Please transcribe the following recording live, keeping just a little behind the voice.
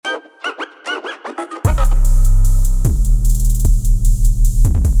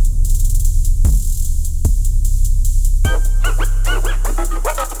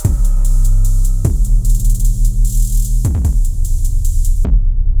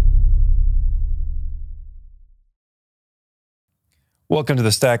Welcome to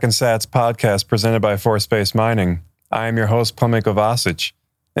the Stackin Sats podcast presented by Force Space Mining. I am your host, Plumik of ASIC.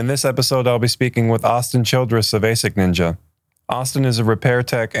 In this episode, I'll be speaking with Austin Childress of ASIC Ninja. Austin is a repair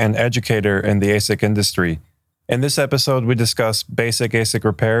tech and educator in the ASIC industry. In this episode, we discuss basic ASIC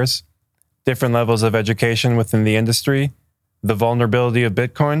repairs, different levels of education within the industry, the vulnerability of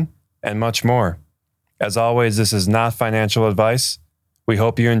Bitcoin, and much more. As always, this is not financial advice. We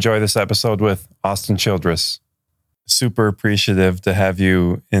hope you enjoy this episode with Austin Childress. Super appreciative to have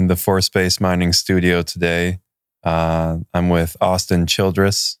you in the Force Space Mining studio today. I'm with Austin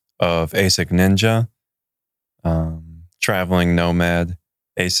Childress of ASIC Ninja, traveling nomad,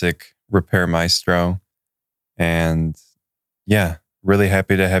 ASIC repair maestro. And yeah, really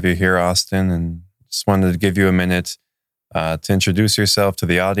happy to have you here, Austin. And just wanted to give you a minute to introduce yourself to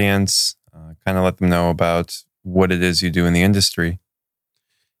the audience, kind of let them know about what it is you do in the industry.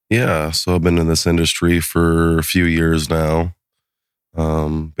 Yeah, so I've been in this industry for a few years now,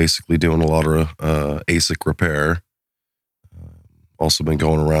 basically doing a lot of ASIC repair. Also been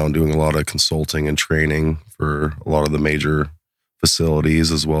going around doing a lot of consulting and training for a lot of the major facilities,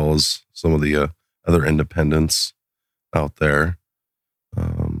 as well as some of the other independents out there.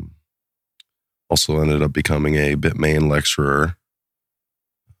 Also ended up becoming a Bitmain lecturer.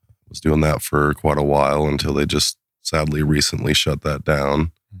 Was doing that for quite a while until they just sadly recently shut that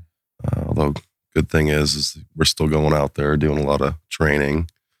down. Although good thing is we're still going out there doing a lot of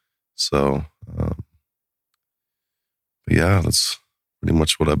training. So, but yeah, that's pretty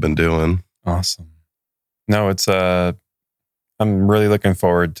much what I've been doing. Awesome. No, I'm really looking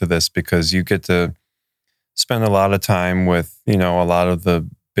forward to this because you get to spend a lot of time with, a lot of the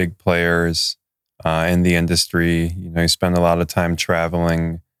big players in the industry. You spend a lot of time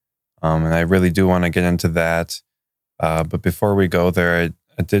traveling. And I really do want to get into that. But before we go there,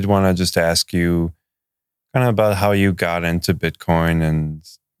 I did want to just ask you kind of about how you got into Bitcoin and,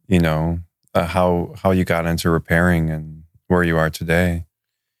 how you got into repairing and where you are today.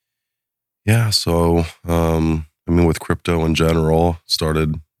 Yeah. So, with crypto in general,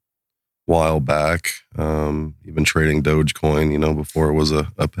 started a while back, even trading Dogecoin, before it was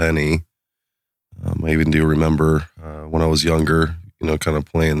a penny. I even do remember when I was younger, kind of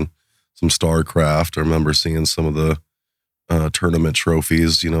playing some StarCraft. I remember seeing some of the tournament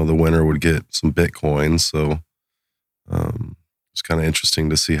trophies, the winner would get some Bitcoin. So it's kind of interesting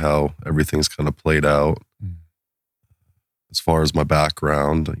to see how everything's kind of played out. As far as my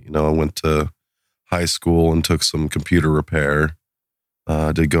background, I went to high school and took some computer repair.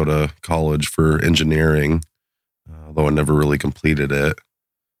 I did go to college for engineering, although I never really completed it.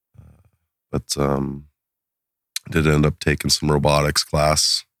 But I did end up taking some robotics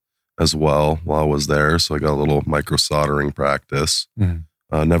class as well while I was there. So I got a little micro soldering practice.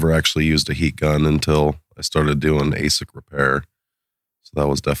 Never actually used a heat gun until I started doing ASIC repair. So that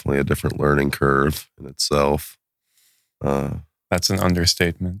was definitely a different learning curve in itself. That's an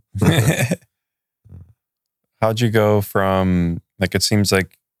understatement. How'd you go from, it seems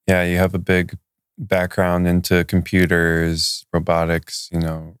like, you have a big background into computers, robotics,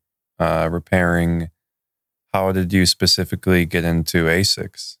 repairing. How did you specifically get into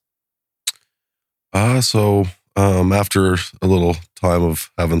ASICs? So after a little time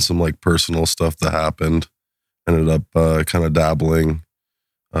of having some personal stuff that happened, ended up kind of dabbling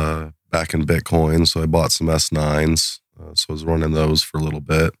back in Bitcoin. So I bought some S9s. So I was running those for a little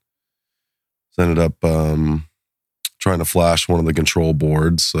bit. So ended up trying to flash one of the control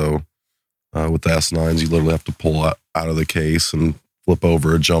boards. So with the S9s, you literally have to pull out of the case and flip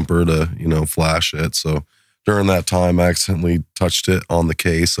over a jumper to, flash it. So during that time, I accidentally touched it on the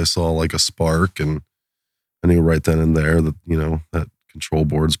case. I saw a spark, and I knew right then and there that, that control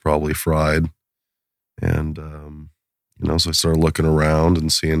board's probably fried. And, so I started looking around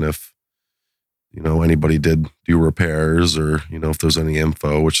and seeing if, anybody did do repairs or, if there's any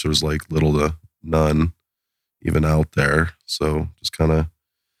info, which there's little to none even out there. So just kind of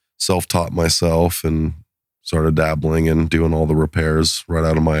self-taught myself and started dabbling and doing all the repairs right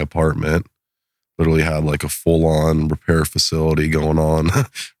out of my apartment. Literally had a full-on repair facility going on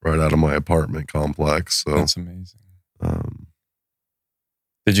right out of my apartment complex. So that's amazing.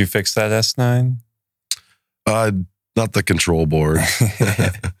 Did you fix that S9? Not the control board.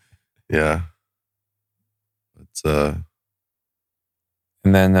 Yeah. But,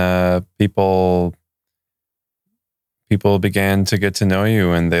 and then people began to get to know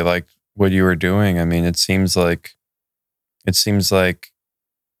you and they liked what you were doing. I mean, it seems like,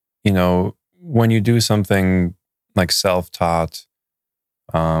 when you do something self-taught,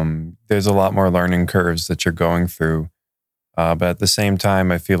 there's a lot more learning curves that you're going through. But at the same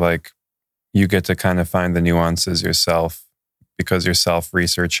time, I feel like you get to kind of find the nuances yourself because you're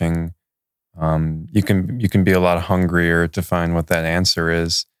self-researching, you can be a lot hungrier to find what that answer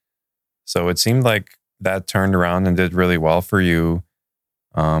is. So it seemed like that turned around and did really well for you.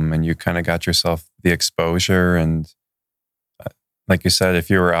 And you kind of got yourself the exposure. And like you said,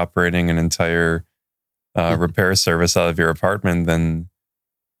 if you were operating an entire repair service out of your apartment, then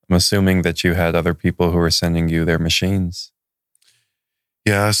I'm assuming that you had other people who were sending you their machines.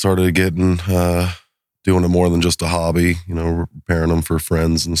 Yeah, I started getting, doing it more than just a hobby, repairing them for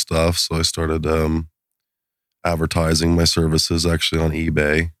friends and stuff. So I started advertising my services actually on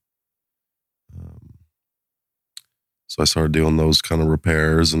eBay. So I started doing those kind of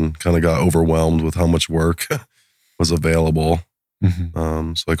repairs and kind of got overwhelmed with how much work was available.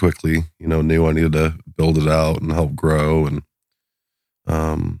 Mm-hmm. So I quickly, knew I needed to build it out and help grow, and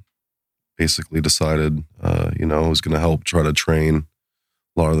basically decided, I was going to help try to train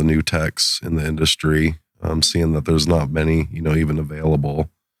a lot of the new techs in the industry, seeing that there's not many, even available.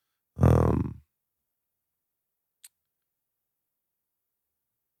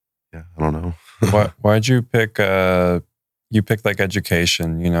 Yeah, I don't know. Why'd you pick, you picked like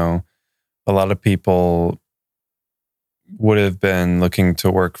education, a lot of people would have been looking to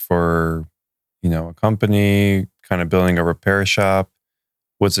work for, a company, kind of building a repair shop.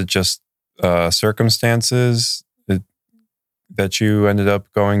 Was it just circumstances that you ended up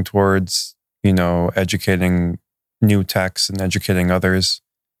going towards, educating new techs and educating others?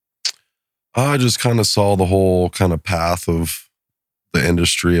 I just kind of saw the whole kind of path of the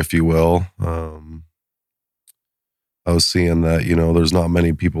industry, if you will. I was seeing that, there's not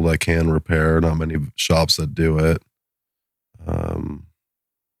many people that can repair, not many shops that do it. I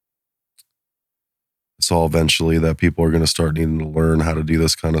saw eventually that people are going to start needing to learn how to do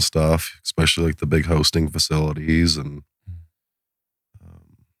this kind of stuff, especially like the big hosting facilities. And I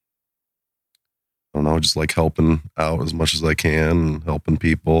don't know, just like helping out as much as I can and helping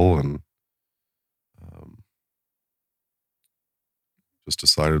people, and just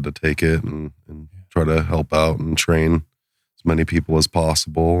decided to take it and try to help out and train as many people as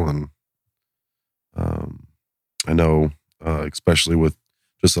possible. And I know, especially with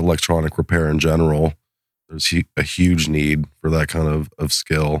just electronic repair in general, there's a huge need for that kind of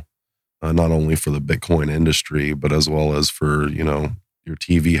skill, not only for the Bitcoin industry, but as well as for, your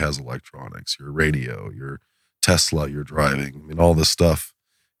TV has electronics, your radio, your Tesla you're driving. I mean, all this stuff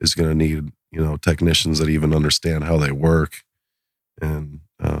is going to need, technicians that even understand how they work. And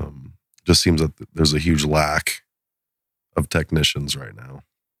just seems that there's a huge lack of technicians right now.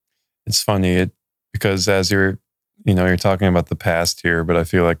 It's funny because as you're talking about the past here, but I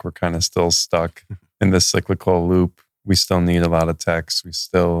feel like we're kind of still stuck in this cyclical loop. We still need a lot of techs. We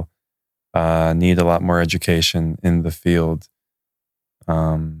still need a lot more education in the field.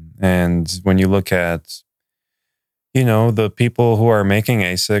 And when you look at, the people who are making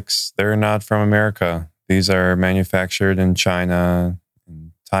ASICs, they're not from America. These are manufactured in China,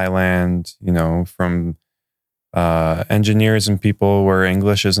 in Thailand, from engineers and people where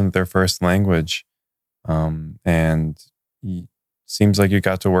English isn't their first language. And it seems like you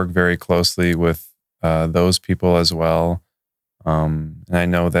got to work very closely with those people as well. And I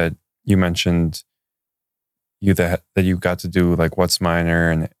know that you mentioned that you got to do like What's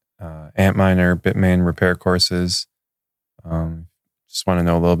Miner and Antminer, Bitmain repair courses. Just want to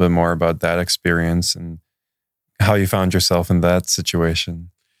know a little bit more about that experience and how you found yourself in that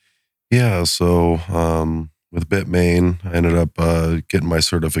situation. Yeah, so with Bitmain, I ended up getting my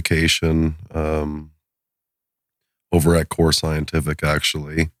certification over at Core Scientific,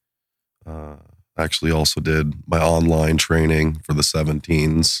 actually. Actually also did my online training for the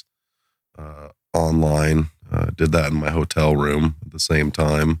 17s online. Did that in my hotel room at the same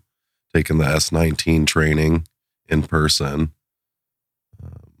time, taking the S19 training in person.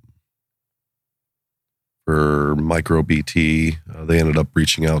 For MicroBT, they ended up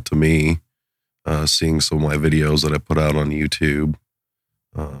reaching out to me, seeing some of my videos that I put out on YouTube.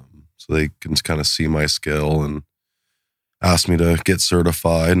 So they can kind of see my skill and asked me to get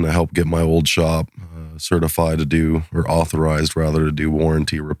certified, and I helped get my old shop certified to do, or authorized rather, to do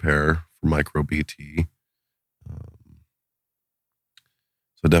warranty repair for MicroBT.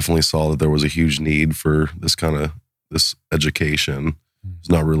 So I definitely saw that there was a huge need for this education. It's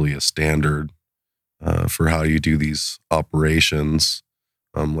not really a standard for how you do these operations.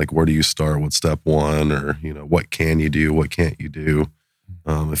 Like, where do you start? What's step one? Or, what can you do? What can't you do?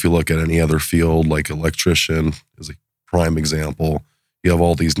 If you look at any other field, like electrician is a prime example, you have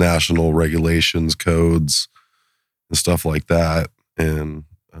all these national regulations, codes, and stuff like that. And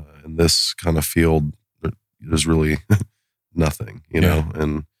in this kind of field, there's really nothing,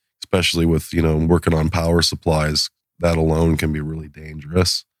 and especially with, working on power supplies, that alone can be really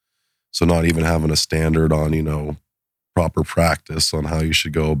dangerous. So not even having a standard on, proper practice on how you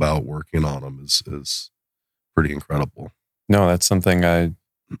should go about working on them is pretty incredible. No, that's something I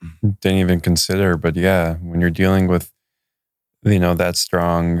didn't even consider. But yeah, when you're dealing with, that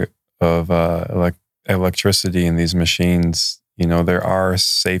strong of electricity in these machines, there are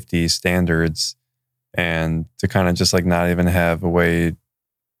safety standards, and to kind of just like not even have a way,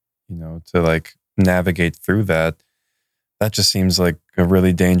 to like navigate through that just seems like a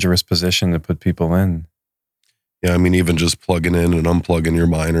really dangerous position to put people in. Yeah, I mean, even just plugging in and unplugging your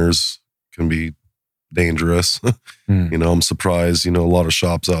miners can be dangerous. I'm surprised, a lot of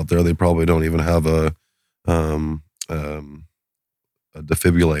shops out there, they probably don't even have a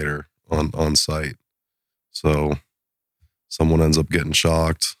defibrillator on site. So someone ends up getting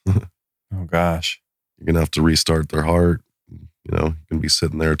shocked. Oh gosh. You're going to have to restart their heart. You can be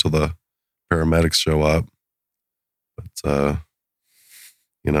sitting there till the paramedics show up. But,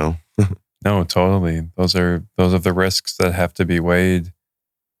 No, totally. Those are the risks that have to be weighed.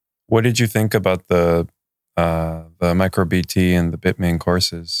 What did you think about the micro BT and the Bitmain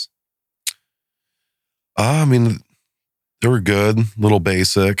courses? I mean, they were good, little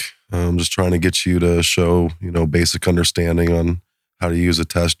basic. Just trying to get you to show, basic understanding on how to use a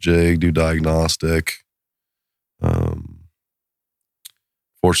test jig, do diagnostic.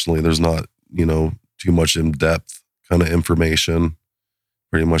 Fortunately, there's not, too much in-depth kind of information.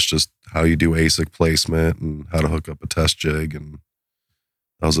 Pretty much just how you do ASIC placement and how to hook up a test jig, and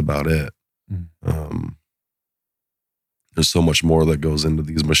that was about it. There's so much more that goes into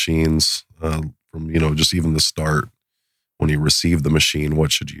these machines from, just even the start. When you receive the machine,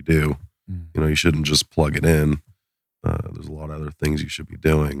 what should you do? You shouldn't just plug it in. There's a lot of other things you should be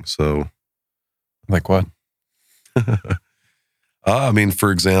doing. So, like what? I mean,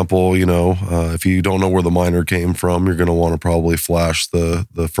 for example, if you don't know where the miner came from, you're going to want to probably flash the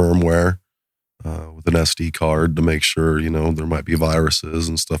firmware with an SD card to make sure, there might be viruses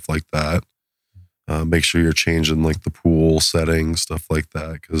and stuff like that. Make sure you're changing like the pool settings, stuff like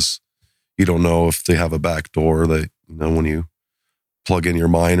that, because you don't know if they have a back door that, when you plug in your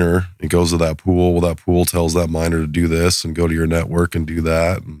miner, it goes to that pool. Well, that pool tells that miner to do this and go to your network and do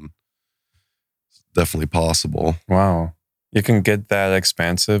that. And it's definitely possible. Wow. You can get that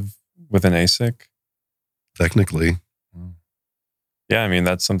expansive with an ASIC? Technically. Yeah, I mean,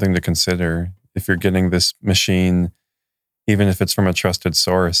 that's something to consider. If you're getting this machine, even if it's from a trusted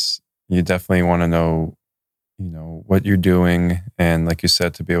source, you definitely want to know, what you're doing. And like you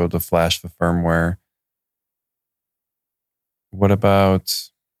said, to be able to flash the firmware. What about...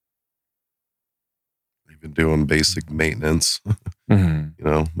 Even doing basic maintenance,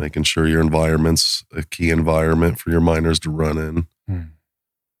 making sure your environment's a key environment for your miners to run in.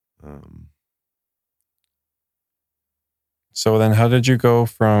 So then how did you go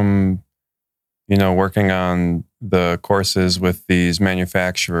from, working on the courses with these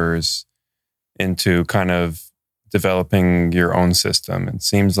manufacturers into kind of developing your own system? It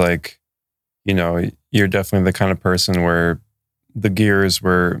seems like, you're definitely the kind of person where the gears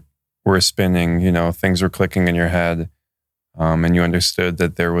were spinning, things were clicking in your head, and you understood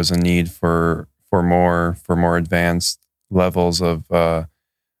that there was a need for more advanced levels of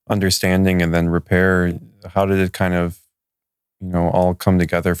understanding and then repair. How did it kind of, all come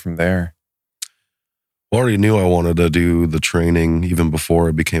together from there? I already knew I wanted to do the training even before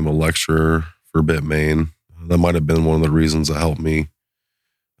I became a lecturer for Bitmain. That might have been one of the reasons that helped me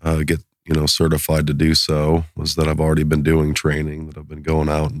get certified to do so, was that I've already been doing training, that I've been going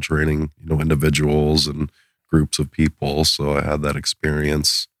out and training, individuals and groups of people. So I had that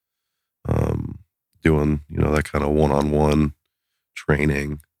experience doing, that kind of one-on-one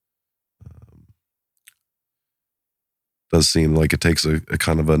training. Does seem like it takes a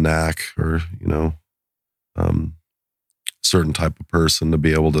kind of a knack or, certain type of person to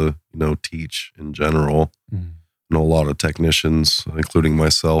be able to, teach in general. I know a lot of technicians, including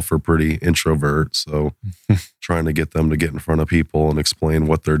myself, are pretty introvert. So trying to get them to get in front of people and explain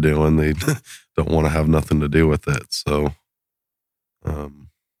what they're doing, they don't want to have nothing to do with it. So,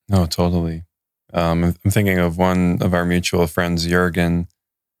 no, totally. I'm thinking of one of our mutual friends, Jurgen.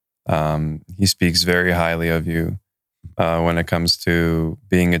 He speaks very highly of you when it comes to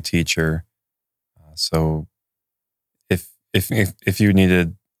being a teacher. So if you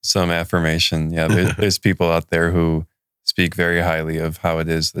needed some affirmation, yeah, there's people out there who speak very highly of how it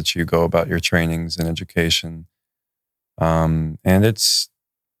is that you go about your trainings and education. And it's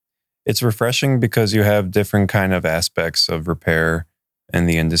refreshing because you have different kind of aspects of repair in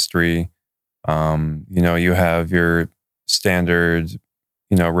the industry. You have your standard,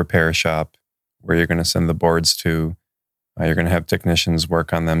 repair shop where you're going to send the boards to. You're going to have technicians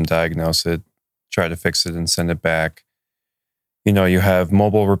work on them, diagnose it, try to fix it, and send it back. You have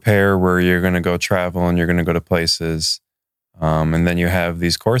mobile repair where you're going to go travel and you're going to go to places. And then you have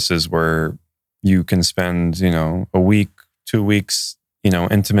these courses where you can spend, a week, 2 weeks,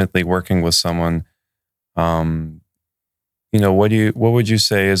 intimately working with someone. What would you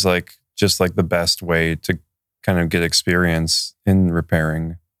say is just the best way to kind of get experience in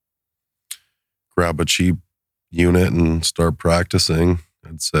repairing? Grab a cheap unit and start practicing,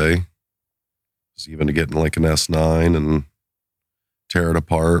 I'd say. Just even to get in like an S9 and tear it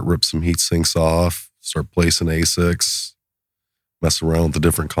apart, rip some heat sinks off, start placing ASICs, mess around with the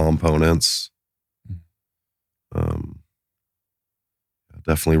different components.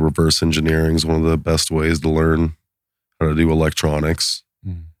 Definitely reverse engineering is one of the best ways to learn how to do electronics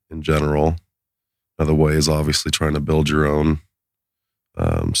in general. Another way is obviously trying to build your own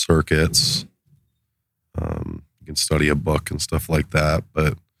circuits. You can study a book and stuff like that,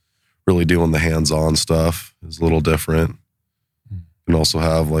 but really doing the hands-on stuff is a little different. You can also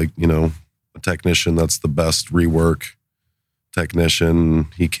have a technician that's the best rework technician.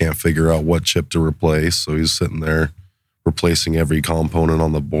 He can't figure out what chip to replace, so he's sitting there replacing every component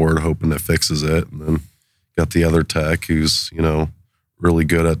on the board, hoping it fixes it. And then got the other tech who's, really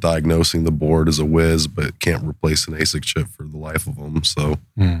good at diagnosing the board as a whiz, but can't replace an ASIC chip for the life of them. So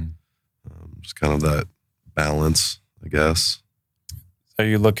just kind of that balance, I guess. Are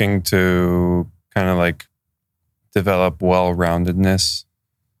you looking to kind of develop well-roundedness,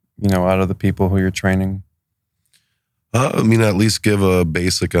 out of the people who you're training? At least give a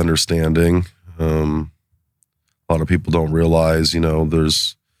basic understanding. A lot of people don't realize,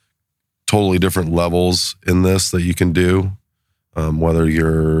 there's totally different levels in this that you can do. Whether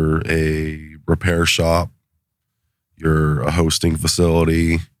you're a repair shop, you're a hosting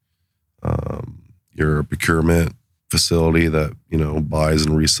facility, you're a procurement facility that, buys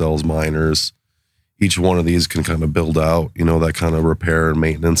and resells miners. Each one of these can kind of build out, that kind of repair and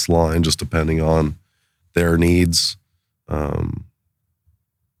maintenance line, just depending on their needs.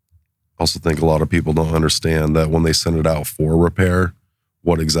 Also think a lot of people don't understand that when they send it out for repair,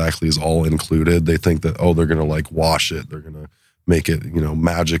 what exactly is all included. They think that, they're going to wash it. They're going to make it,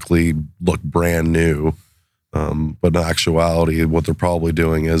 magically look brand new. But in actuality, what they're probably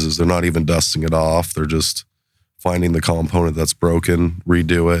doing is they're not even dusting it off. They're just finding the component that's broken,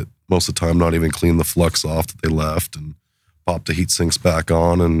 redo it. Most of the time, not even clean the flux off that they left and pop the heat sinks back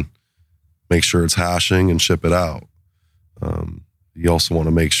on and make sure it's hashing and ship it out. You also want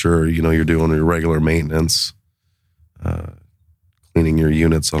to make sure, you're doing your regular maintenance, cleaning your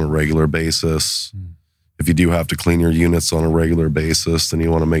units on a regular basis. If you do have to clean your units on a regular basis, then you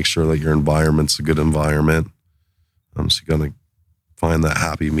want to make sure that your environment's a good environment. So you got to find that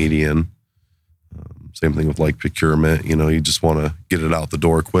happy median. Same thing with procurement. You just want to get it out the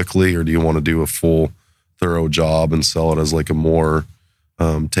door quickly, or do you want to do a full, thorough job and sell it as a more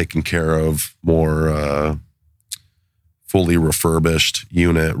taken care of, more fully refurbished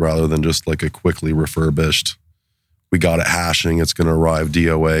unit rather than just a quickly refurbished, we got it hashing, it's going to arrive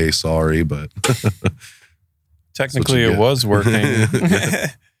DOA, sorry, but technically it was working.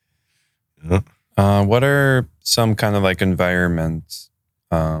 Yeah. What are some kind of environment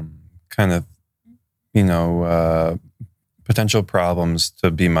potential problems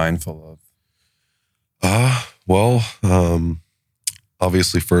to be mindful of?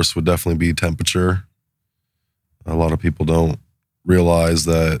 Obviously first would definitely be temperature. A lot of people don't realize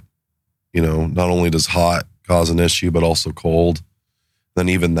that, not only does hot cause an issue, but also cold. Then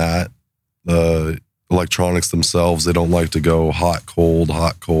even that, the electronics themselves, they don't like to go hot, cold,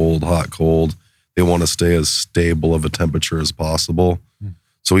 hot, cold, hot, cold. They want to stay as stable of a temperature as possible.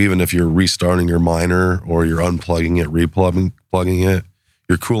 So even if you're restarting your miner or you're unplugging it, plugging it,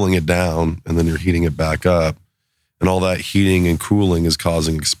 you're cooling it down and then you're heating it back up. And all that heating and cooling is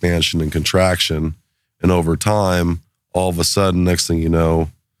causing expansion and contraction. And over time, all of a sudden, next thing you know,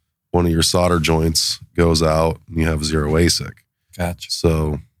 one of your solder joints goes out and you have zero ASIC. Gotcha.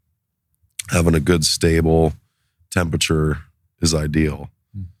 So having a good, stable temperature is ideal.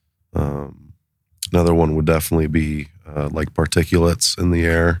 Another one would definitely be particulates in the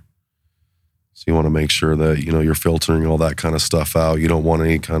air. So you want to make sure that, you're filtering all that kind of stuff out. You don't want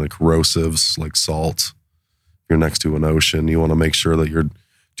any kind of corrosives like salt. If you're next to an ocean, you want to make sure that you're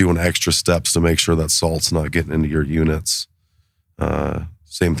doing extra steps to make sure that salt's not getting into your units.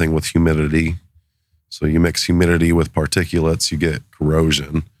 Same thing with humidity. So you mix humidity with particulates, you get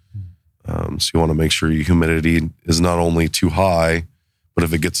corrosion. So you want to make sure your humidity is not only too high, but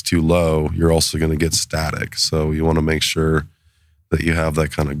if it gets too low, you're also going to get static. So you want to make sure that you have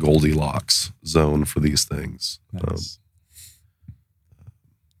that kind of Goldilocks zone for these things. Nice.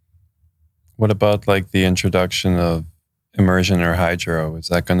 What about like the introduction of immersion or hydro? Is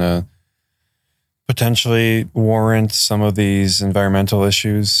that going to potentially warrant some of these environmental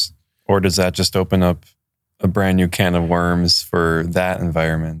issues? Or does that just open up a brand new can of worms for that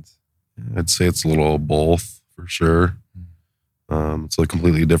environment? I'd say it's a little of both for sure. It's a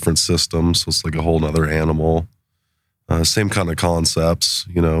completely different system, so it's like a whole nother animal. Same kind of concepts,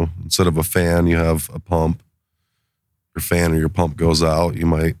 instead of a fan, you have a pump. Your fan or your pump goes out, you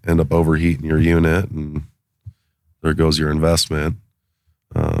might end up overheating your unit, and there goes your investment.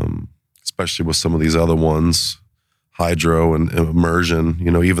 Especially with some of these other ones, hydro and immersion,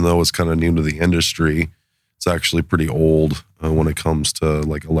 even though it's kind of new to the industry, it's actually pretty old when it comes to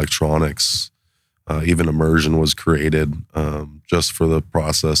like electronics. Even immersion was created just for the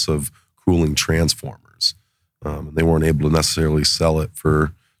process of cooling transformers. And they weren't able to necessarily sell it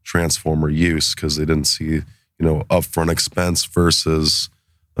for transformer use because they didn't see, upfront expense versus,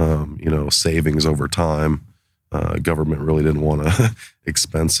 savings over time. Government really didn't want to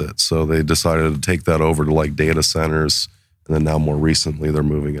expense it. So they decided to take that over to like data centers. And then now more recently, they're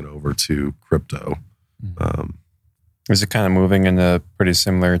moving it over to crypto. Is it kind of moving in a pretty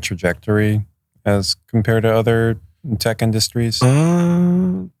similar trajectory as compared to other tech industries?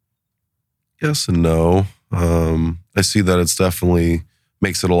 Yes and no. I see that it's definitely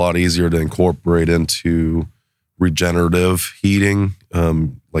makes it a lot easier to incorporate into regenerative heating,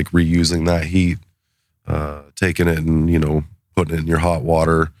 like reusing that heat, taking it and, putting it in your hot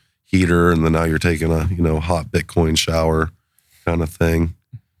water heater. And then now you're taking a, hot Bitcoin shower kind of thing.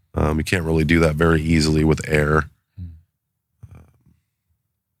 You can't really do that very easily with air.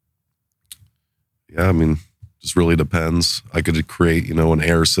 Yeah, I mean, just really depends. I could create, an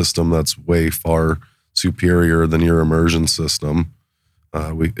air system that's way far superior than your immersion system.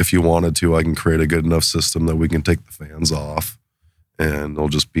 If you wanted to, I can create a good enough system that we can take the fans off and it'll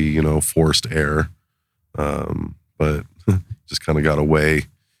just be, forced air. But just kind of got to weigh,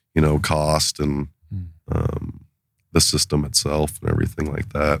 cost and the system itself and everything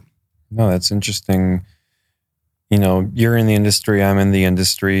like that. No, that's interesting. You're in the industry, I'm in the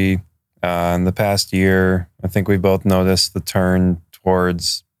industry. In the past year, I think we both noticed the turn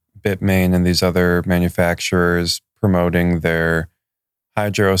towards Bitmain and these other manufacturers promoting their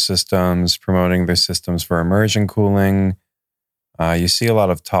hydro systems, promoting their systems for immersion cooling. You see a lot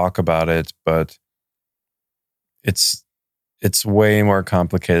of talk about it, but it's way more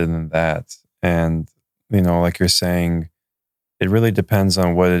complicated than that. And, like you're saying, it really depends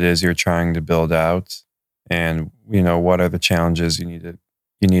on what it is you're trying to build out and, what are the challenges you need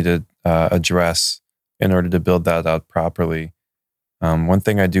to address in order to build that out properly. One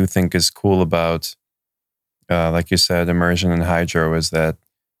thing I do think is cool about, like you said, immersion and hydro is that,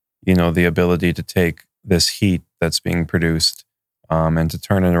 the ability to take this heat that's being produced and to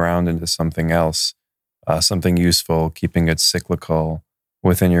turn it around into something else, something useful, keeping it cyclical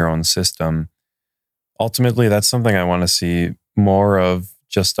within your own system. Ultimately, that's something I want to see more of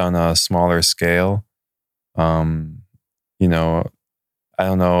just on a smaller scale. I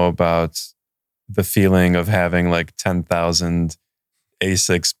don't know about the feeling of having like 10,000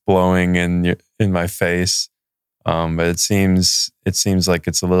 ASICs blowing in my face, but it seems like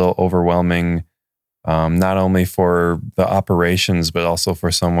it's a little overwhelming, not only for the operations but also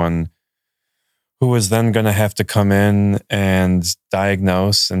for someone who is then going to have to come in and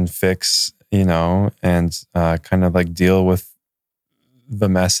diagnose and fix, and kind of like deal with the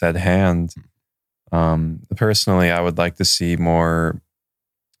mess at hand. Personally, I would like to see more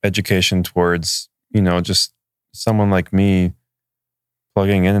education towards, just someone like me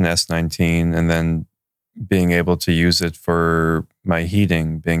plugging in an S19 and then being able to use it for my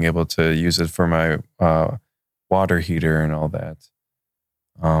heating, being able to use it for my water heater and all that.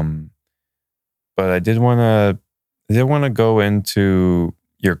 But I did want to go into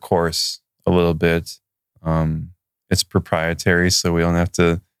your course a little bit. It's proprietary, so we don't have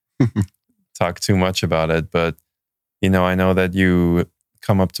to talk too much about it. But I know that you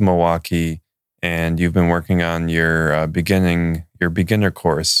come up to Milwaukee and you've been working on your beginner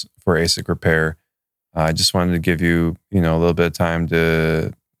course for ASIC repair. I just wanted to give you, a little bit of time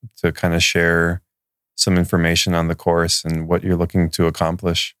to kind of share some information on the course and what you're looking to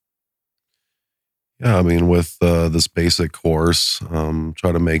accomplish. Yeah, I mean, with this basic course,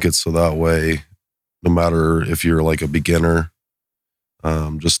 try to make it so that way, no matter if you're like a beginner,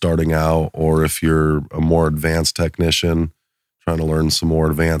 just starting out, or if you're a more advanced technician, trying to learn some more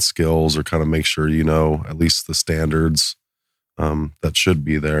advanced skills or kind of make sure at least the standards that should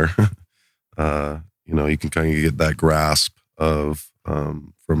be there. You can kind of get that grasp of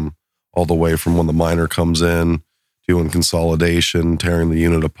from all the way from when the miner comes in doing consolidation, tearing the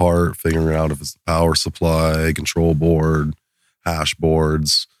unit apart, figuring out if it's the power supply, control board, hash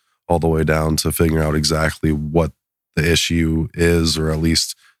boards, all the way down to figuring out exactly what the issue is, or at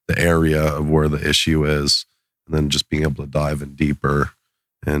least the area of where the issue is, and then just being able to dive in deeper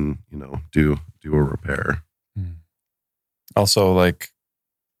and, do a repair. Also, like,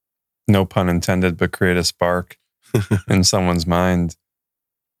 no pun intended, but create a spark in someone's mind.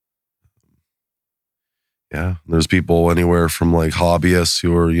 Yeah, there's people anywhere from like hobbyists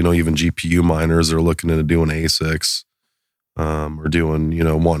who are, even GPU miners that are looking into doing ASICs, or doing,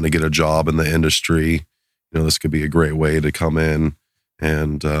 wanting to get a job in the industry. This could be a great way to come in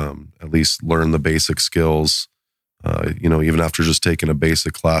and at least learn the basic skills. Even after just taking a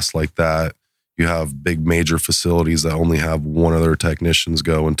basic class like that, you have big major facilities that only have one of their technicians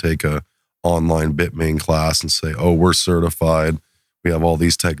go and take a online Bitmain class and say, oh, we're certified. We have all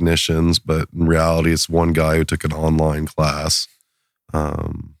these technicians, but in reality, it's one guy who took an online class.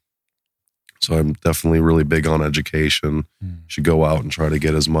 So I'm definitely really big on education. You should go out and try to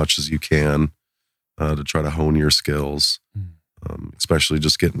get as much as you can to try to hone your skills, especially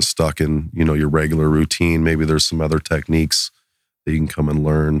just getting stuck in, your regular routine. Maybe there's some other techniques that you can come and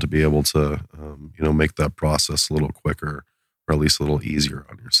learn to be able to, make that process a little quicker, or at least a little easier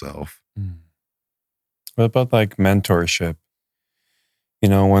on yourself. What about like mentorship?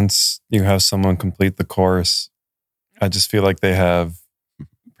 Once you have someone complete the course, I just feel like they have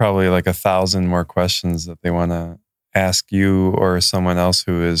probably like 1,000 more questions that they want to ask you or someone else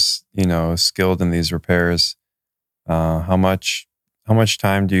who is, skilled in these repairs. How much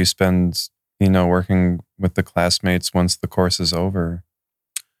time do you spend, working with the classmates once the course is over?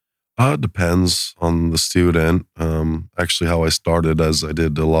 It depends on the student. Actually, how I started, as I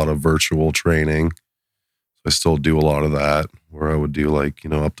did a lot of virtual training. I still do a lot of that, where I would do like,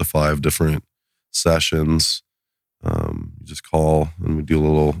 up to 5 different sessions. You just call and we do a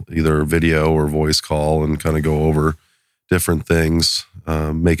little either video or voice call and kind of go over different things,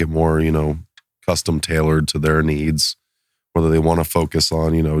 make it more, custom tailored to their needs, whether they want to focus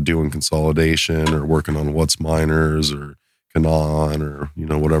on, doing consolidation or working on what's miners or Canon or,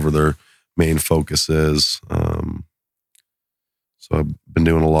 whatever their main focus is. So I've been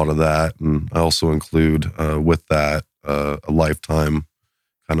doing a lot of that. And I also include with that a lifetime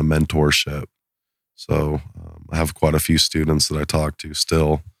kind of mentorship. So I have quite a few students that I talk to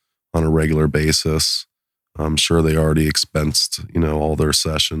still on a regular basis. I'm sure they already expensed, all their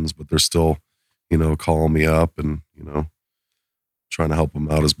sessions, but they're still, calling me up and, trying to help them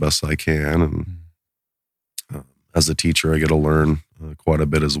out as best I can. And as a teacher, I get to learn quite a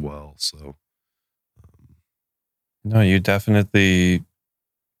bit as well. So. No, you definitely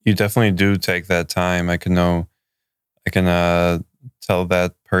do take that time. I can tell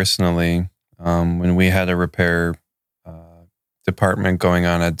that personally. When we had a repair department going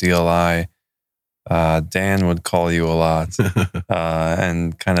on at DLI, Dan would call you a lot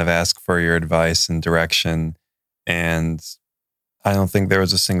and kind of ask for your advice and direction. And I don't think there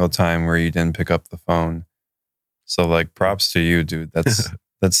was a single time where you didn't pick up the phone. So like, props to you, dude.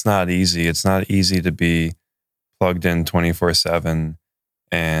 That's not easy. It's not easy to be plugged in 24/7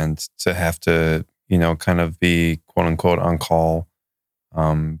 and to have to, kind of be quote unquote on call.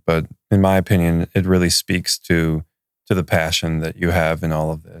 But in my opinion, it really speaks to the passion that you have in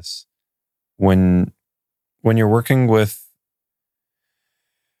all of this. When you're working with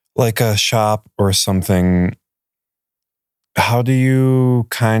like a shop or something, how do you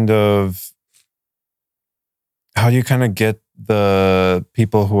kind of get the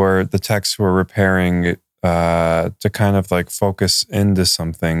people who are the techs who are repairing to kind of like focus into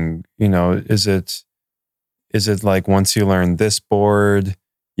something? Is it like once you learn this board,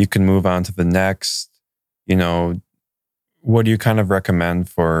 you can move on to the next? What do you kind of recommend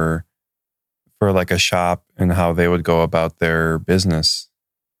for like a shop and how they would go about their business?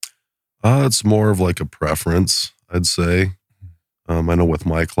 It's more of like a preference, I'd say. I know with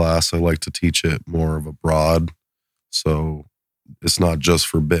my class, I like to teach it more of a broad. So it's not just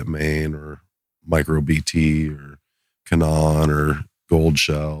for Bitmain or Micro BT or Canon or Gold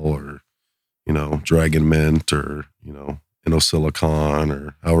Shell or, Dragon Mint or, InnoSilicon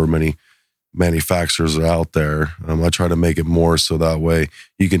or however many manufacturers are out there. I try to make it more so that way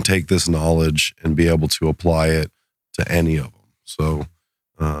you can take this knowledge and be able to apply it to any of them. So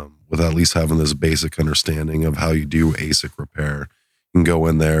with at least having this basic understanding of how you do ASIC repair, you can go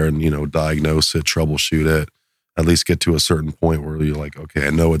in there and, diagnose it, troubleshoot it, at least get to a certain point where you're like, okay, I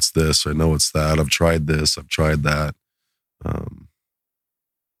know it's this, I know it's that, I've tried this, I've tried that.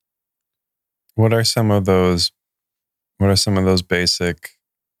 What are some of those basic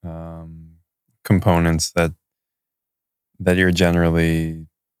components that that you're generally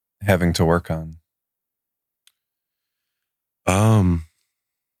having to work on?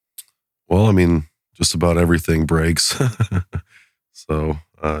 Well, I mean, just about everything breaks. So,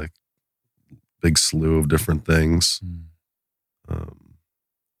 big slew of different things. Of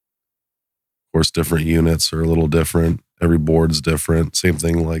course, different units are a little different. Every board's different. Same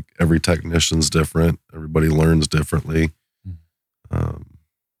thing, like every technician's different. Everybody learns differently.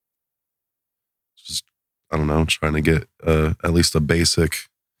 Just, I don't know, trying to get at least a basic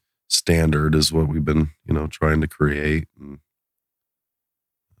standard is what we've been, trying to create.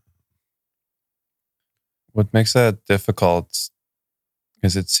 What makes that difficult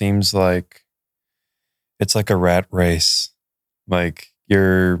is it seems like it's like a rat race. Like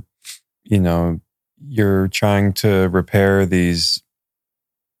you're trying to repair these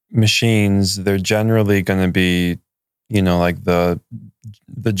machines. They're generally going to be, like the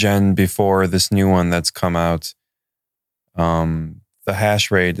gen before this new one that's come out. The hash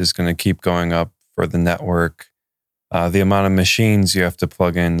rate is going to keep going up for the network. The amount of machines you have to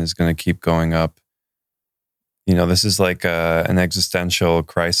plug in is going to keep going up. This is like an existential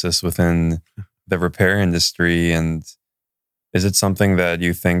crisis within the repair industry. And is it something that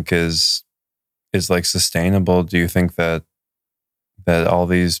you think is like sustainable? Do you think that all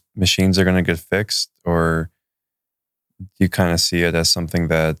these machines are going to get fixed, or do you kind of see it as something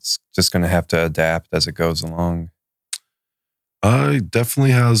that's just going to have to adapt as it goes along? It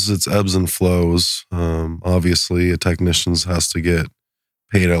definitely has its ebbs and flows. Obviously, a technician has to get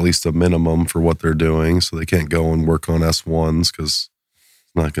paid at least a minimum for what they're doing, so they can't go and work on S1s because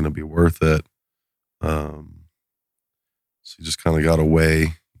it's not going to be worth it. So you just kind of got to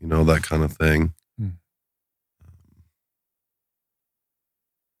weigh, that kind of thing.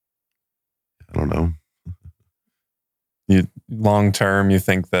 I don't know. Long term, you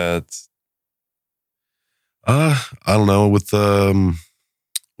think that? I don't know. With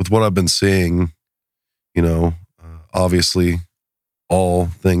what I've been seeing, obviously, all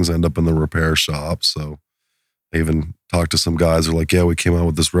things end up in the repair shop. So I even talked to some guys who are like, yeah, we came out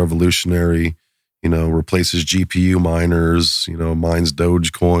with this revolutionary, replaces GPU miners, mines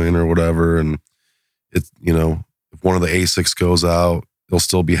Dogecoin or whatever. And it, if one of the ASICs goes out, it'll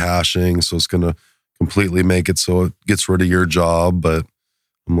still be hashing. So it's going to completely make it so it gets rid of your job. But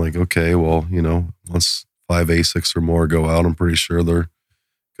I'm like, okay, well, once 5 ASICs or more go out, I'm pretty sure they're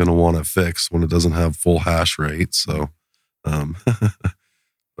going to want it fixed when it doesn't have full hash rate. So,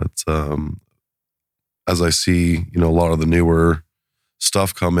 but as I see, a lot of the newer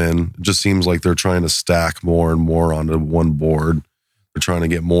stuff come in, it just seems like they're trying to stack more and more onto one board. They're trying to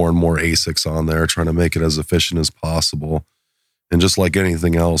get more and more ASICs on there, trying to make it as efficient as possible. And just like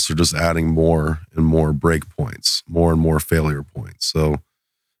anything else, they're just adding more and more breakpoints, more and more failure points. So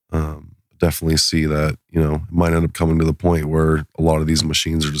definitely see that, it might end up coming to the point where a lot of these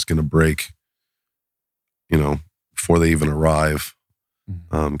machines are just going to break, before they even arrive,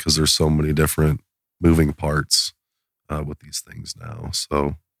 because there's so many different moving parts with these things now.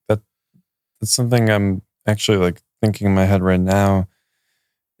 So that's something I'm actually like thinking in my head right now.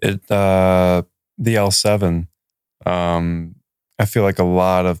 The L7. I feel like a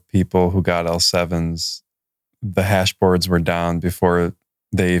lot of people who got L7s, the hash boards were down before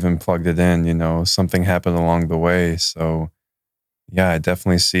they even plugged it in. Something happened along the way. So yeah, I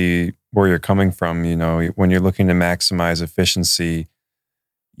definitely see where you're coming from. When you're looking to maximize efficiency,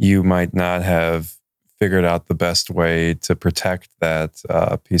 you might not have figured out the best way to protect that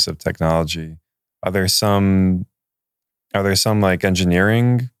piece of technology. Are there some like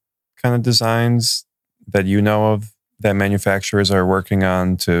engineering kind of designs that you know of that manufacturers are working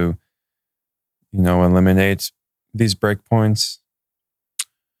on to, eliminate these breakpoints?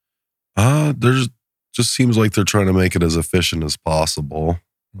 There's just seems like they're trying to make it as efficient as possible.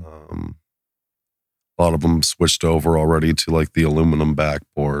 A lot of them switched over already to like the aluminum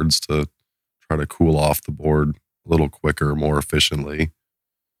backboards to try to cool off the board a little quicker, more efficiently.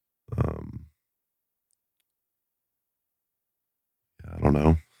 I don't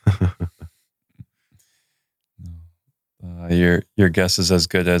know. Your guess is as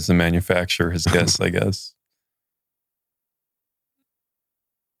good as the manufacturer's guess, I guess.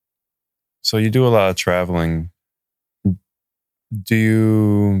 So you do a lot of traveling. Do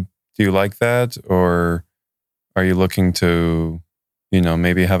you like that, or are you looking to,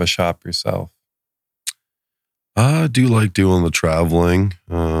 maybe have a shop yourself? I do like doing the traveling.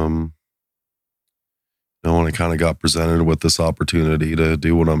 When I kind of got presented with this opportunity to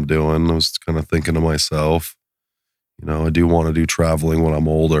do what I'm doing, I was kind of thinking to myself, I do want to do traveling when I'm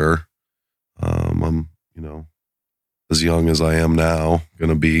older. I'm, as young as I am now, going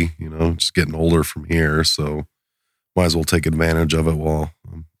to be, just getting older from here. So might as well take advantage of it while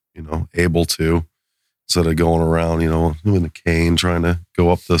I'm, able to, instead of going around, doing a cane, trying to go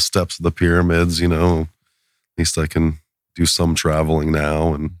up the steps of the pyramids, at least I can do some traveling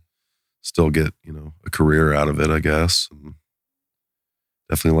now and still get, a career out of it, I guess. And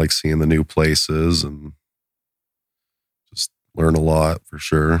definitely like seeing the new places and just learn a lot for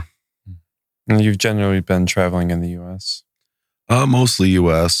sure. And you've generally been traveling in the U.S.? Mostly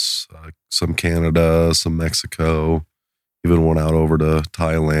U.S., some Canada, some Mexico, even went out over to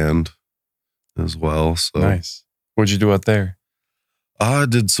Thailand as well. So nice. What'd you do out there? I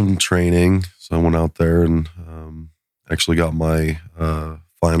did some training. So I went out there and actually got my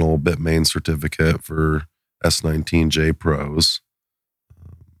final Bitmain certificate for S19J Pros.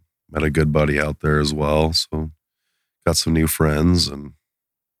 Met a good buddy out there as well. So got some new friends and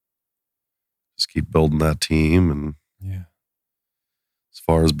just keep building that team. And yeah. As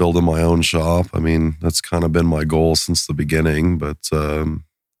far as building my own shop, I mean, that's kind of been my goal since the beginning. But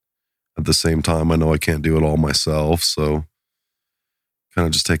at the same time, I know I can't do it all myself. So kind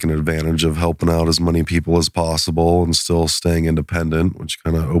of just taking advantage of helping out as many people as possible and still staying independent, which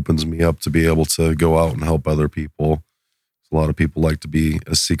kind of opens me up to be able to go out and help other people. A lot of people like to be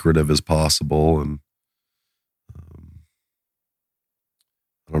as secretive as possible. And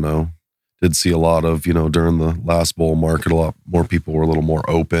I don't know. Did see a lot of, during the last bull market, a lot more people were a little more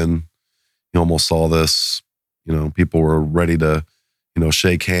open. You almost saw this, people were ready to,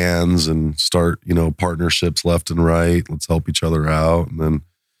 shake hands and start, partnerships left and right. Let's help each other out. And then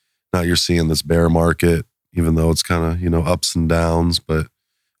now you're seeing this bear market, even though it's kind of, ups and downs, but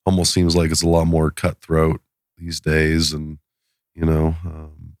almost seems like it's a lot more cutthroat these days. And,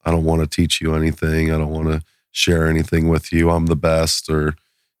 I don't want to teach you anything. I don't want to share anything with you. I'm the best. Or,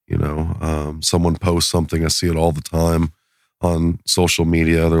 someone posts something, I see it all the time on social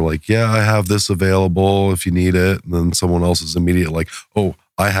media. They're like, yeah, I have this available if you need it. And then someone else is immediate like, oh,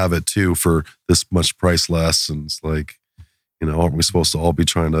 I have it too for this much price less. And it's like, aren't we supposed to all be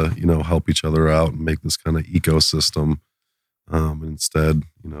trying to, help each other out and make this kind of ecosystem? Instead,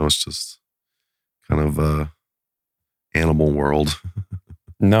 it's just kind of a animal world.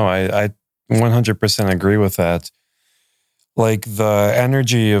 No, I 100% agree with that. Like the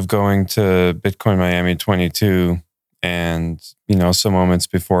energy of going to Bitcoin Miami 22 and, some moments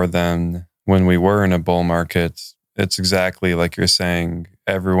before then when we were in a bull market, it's exactly like you're saying.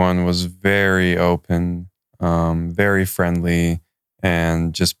 Everyone was very open, very friendly,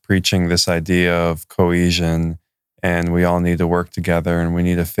 and just preaching this idea of cohesion. And we all need to work together and we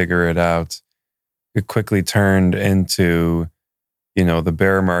need to figure it out. It quickly turned into, the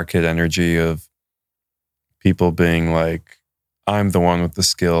bear market energy of people being like, I'm the one with the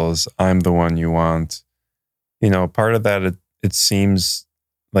skills. I'm the one you want. Part of that, it seems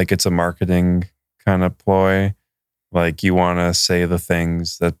like it's a marketing kind of ploy. Like you want to say the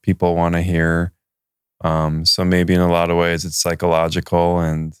things that people want to hear. So maybe in a lot of ways it's psychological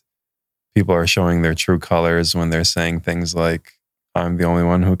and people are showing their true colors when they're saying things like, I'm the only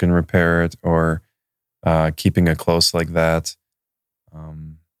one who can repair it, or keeping it close like that.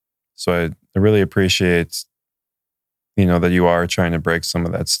 So I really appreciate that you are trying to break some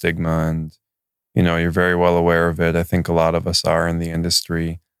of that stigma and, you're very well aware of it. I think a lot of us are in the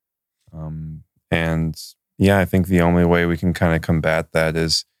industry. And yeah, I think the only way we can kind of combat that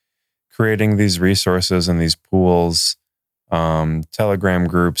is creating these resources and these pools, Telegram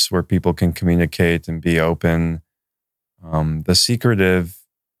groups where people can communicate and be open. The secretive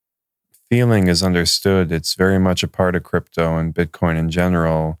feeling is understood. It's very much a part of crypto and Bitcoin in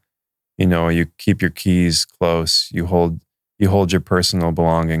general. You keep your keys close. You hold your personal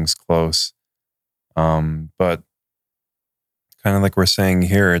belongings close. But kind of like we're saying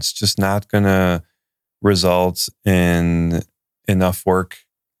here, it's just not going to result in enough work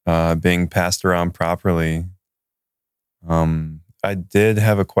being passed around properly. I did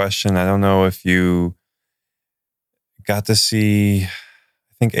have a question. I don't know if you got to see,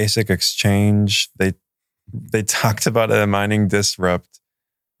 I think ASIC Exchange, they talked about a mining disrupt.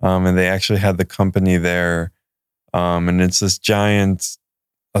 And they actually had the company there. And it's this giant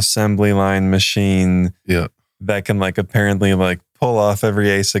assembly line machine that can apparently pull off every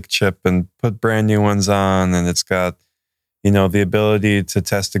ASIC chip and put brand new ones on. And it's got, the ability to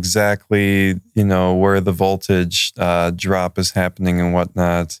test exactly, where the voltage drop is happening and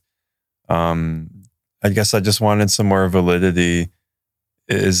whatnot. I guess I just wanted some more validity.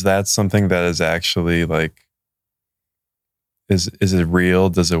 Is that something that is actually Is it real?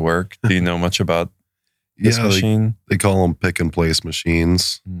 Does it work? Do you know much about this machine? They call them pick and place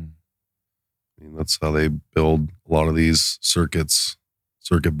machines. I mean, that's how they build a lot of these circuit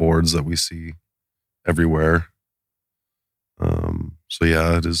boards that we see everywhere. So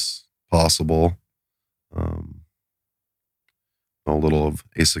yeah, it is possible. A little of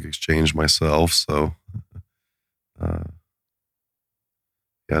ASIC exchange myself, so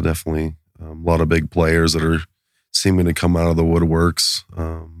yeah, definitely a lot of big players that are seeming to come out of the woodworks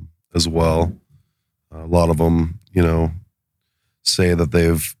as well. A lot of them, say that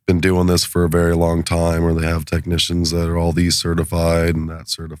they've been doing this for a very long time, or they have technicians that are all these certified and that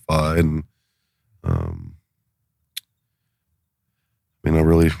certified. And I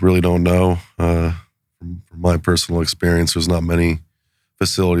really don't know. From my personal experience, there's not many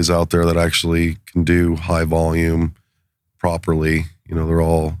facilities out there that actually can do high volume properly. They're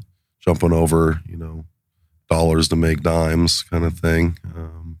all jumping over, dollars to make dimes kind of thing,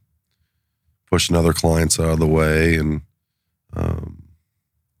 pushing other clients out of the way, and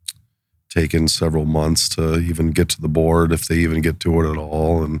taking several months to even get to the board, if they even get to it at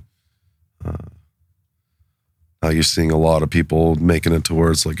all. And now you're seeing a lot of people making it to where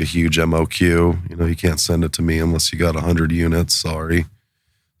it's like a huge MOQ. You can't send it to me unless you got 100 units. Sorry.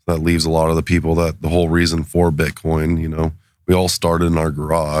 That leaves a lot of the people that the whole reason for Bitcoin, we all started in our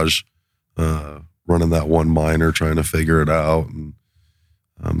garage, running that one miner, trying to figure it out. And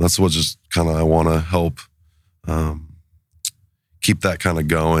that's what just kind of I want to help keep that kind of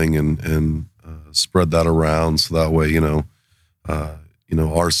going and spread that around. So that way,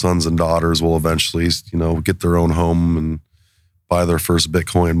 our sons and daughters will eventually, get their own home and buy their first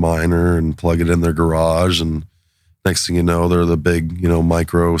Bitcoin miner and plug it in their garage. And next thing you know, they're the big,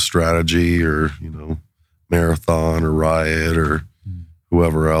 Micro Strategy or, Marathon or Riot or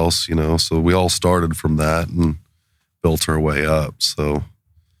whoever else, So we all started from that and built our way up. So I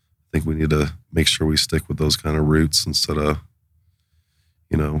think we need to make sure we stick with those kind of roots instead of,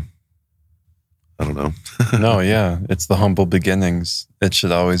 I don't know. No, yeah. It's the humble beginnings. It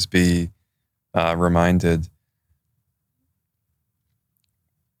should always be reminded.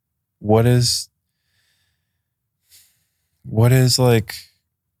 What is like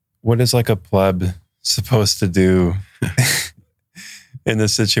a pleb supposed to do in a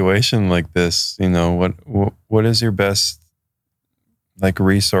situation like this? What is your best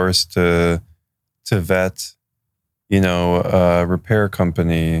resource to vet, a repair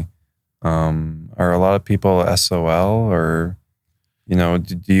company? Are a lot of people SOL, or do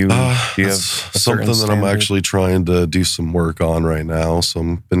you have something that I'm actually trying to do some work on right now? So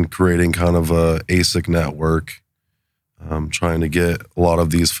I've been creating kind of a ASIC network. I'm trying to get a lot of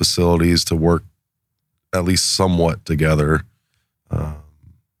these facilities to work at least somewhat together.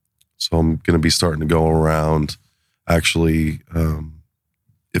 So I'm going to be starting to go around, actually,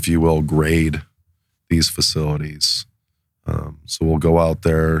 if you will, grade these facilities. So we'll go out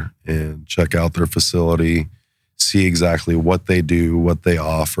there and check out their facility, see exactly what they do, what they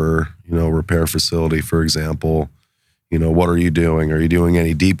offer. Repair facility, for example. What are you doing? Are you doing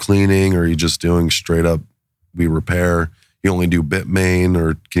any deep cleaning? Or are you just doing straight up, we repair? You only do Bitmain,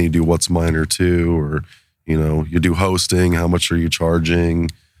 or can you do what's miner too? Or, you do hosting, how much are you charging?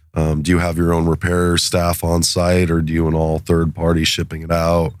 Do you have your own repair staff on site, or do you and all third party shipping it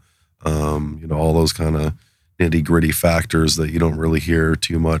out? All those kind of nitty gritty factors that you don't really hear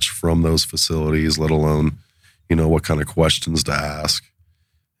too much from those facilities, let alone, what kind of questions to ask.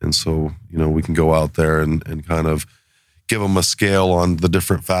 And so, we can go out there and kind of give them a scale on the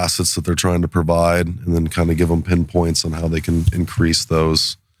different facets that they're trying to provide, and then kind of give them pinpoints on how they can increase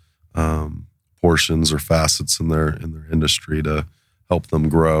those portions or facets in their industry to help them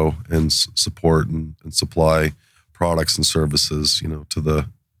grow and support and supply products and services, to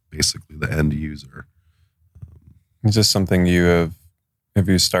basically the end user. Is this something have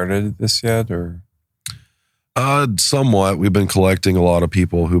you started this yet, or? Somewhat. We've been collecting a lot of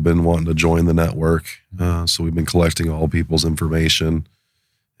people who've been wanting to join the network. So we've been collecting all people's information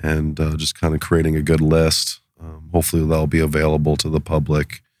and just kind of creating a good list. Hopefully that'll be available to the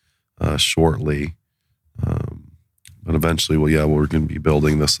public shortly. But eventually, we're going to be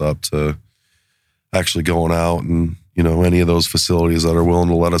building this up to actually going out and, any of those facilities that are willing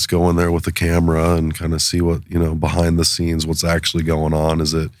to let us go in there with a camera and kind of see what, behind the scenes, what's actually going on.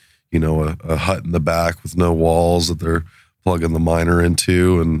 Is it, a hut in the back with no walls that they're plugging the miner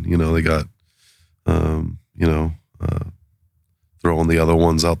into, and, they got, throwing the other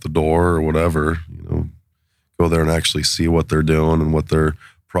ones out the door or whatever, go there and actually see what they're doing and what their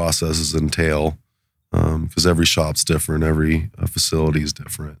processes entail. Because every shop's different, every facility is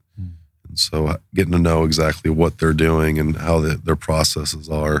different. And so getting to know exactly what they're doing and how their processes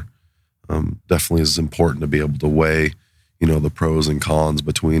are definitely is important to be able to weigh, the pros and cons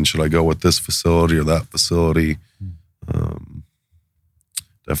between, should I go with this facility or that facility?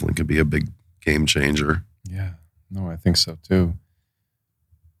 Definitely could be a big game changer. Yeah, no, I think so too.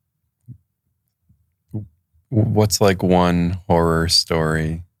 What's like one horror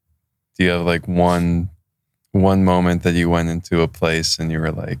story? Do you have like one moment that you went into a place and you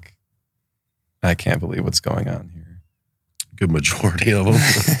were like, I can't believe what's going on here? Good majority of them,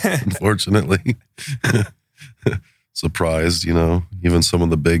 unfortunately. Surprised, even some of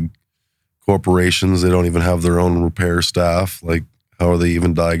the big corporations, they don't even have their own repair staff. Like, how are they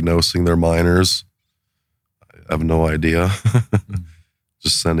even diagnosing their miners? I have no idea.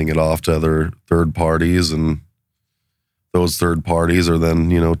 Just sending it off to other third parties, and those third parties are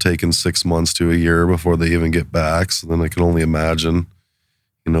then, taking 6 months to a year before they even get back. So then I can only imagine,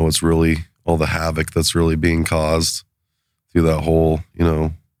 it's really all the havoc that's really being caused through that whole,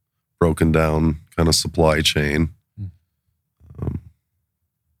 broken down kind of supply chain.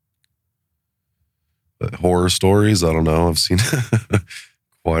 But horror stories, I don't know. I've seen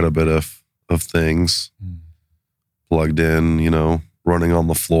quite a bit of things plugged in, running on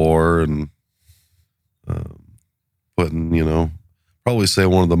the floor and putting, probably say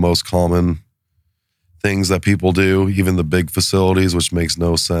one of the most common things that people do, even the big facilities, which makes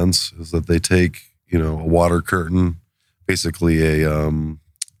no sense, is that they take, a water curtain, basically a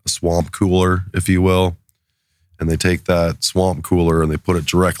swamp cooler, if you will, and they take that swamp cooler and they put it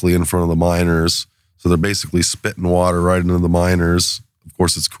directly in front of the miners. So they're basically spitting water right into the miners. Of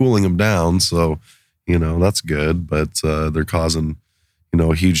course, it's cooling them down, so, that's good, but they're causing,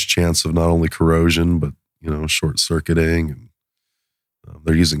 a huge chance of not only corrosion, but, short circuiting, and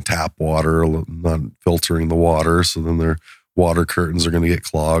they're using tap water, not filtering the water. So then their water curtains are going to get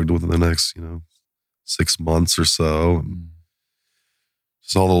clogged within the next, 6 months or so. And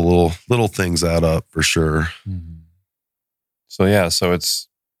just all the little things add up for sure. So yeah, so it's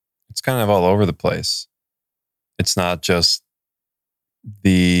kind of all over the place. It's not just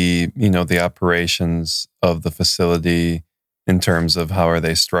the operations of the facility in terms of how are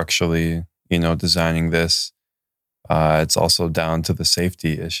they structurally, designing this. It's also down to the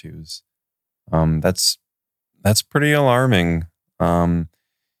safety issues. That's pretty alarming. When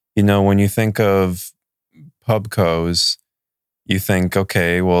you think of pubcos, you think,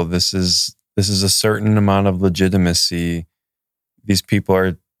 okay, well, this is a certain amount of legitimacy. These people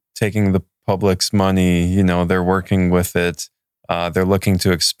are taking the public's money. They're working with it. They're looking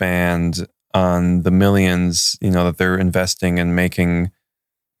to expand on the millions, that they're investing and making.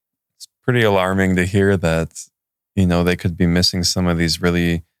 It's pretty alarming to hear that, they could be missing some of these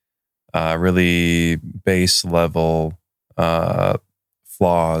really, really base level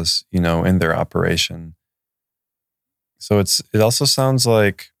flaws, in their operation. So it also sounds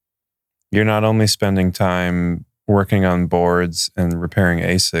like you're not only spending time working on boards and repairing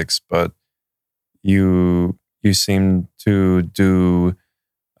ASICs, but you seem to do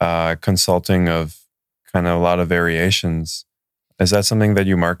consulting of kind of a lot of variations. Is that something that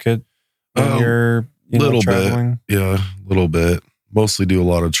you market when you're traveling? Yeah, a little bit. Mostly do a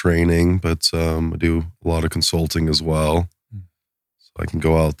lot of training, but I do a lot of consulting as well. So I can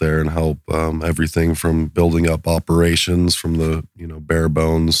go out there and help everything from building up operations from the, bare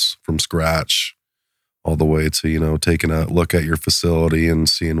bones from scratch, all the way to, taking a look at your facility and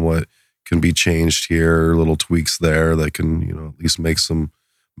seeing what can be changed here, little tweaks there that can, at least make some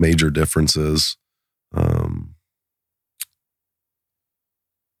major differences. But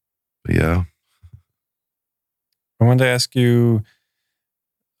yeah. I wanted to ask you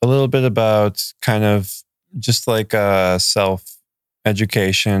a little bit about kind of just like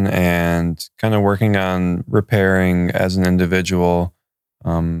self-education and kind of working on repairing as an individual.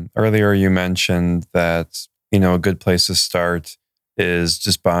 Earlier you mentioned that, a good place to start is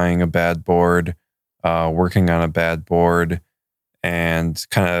just buying a bad board, working on a bad board, and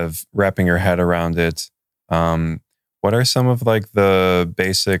kind of wrapping your head around it. What are some of like the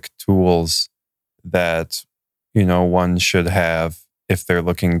basic tools that, one should have if they're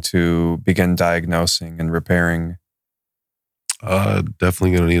looking to begin diagnosing and repairing?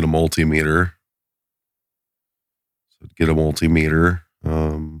 Definitely going to need a multimeter. So get a multimeter.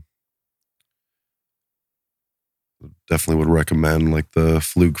 Definitely would recommend like the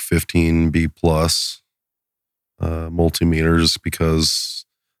Fluke 15B Plus multimeters, because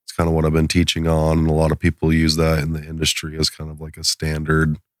it's kind of what I've been teaching on, and a lot of people use that in the industry as kind of like a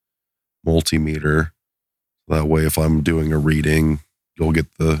standard multimeter. That way, if I'm doing a reading, you'll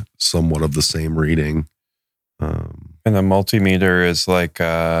get the somewhat of the same reading. And a multimeter is like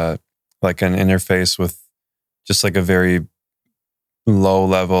an interface with just like a very low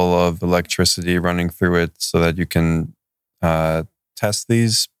level of electricity running through it, so that you can test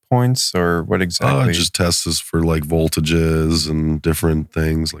these points, or what exactly? It just tests this for like voltages and different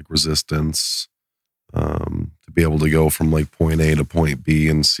things like resistance, to be able to go from like point A to point B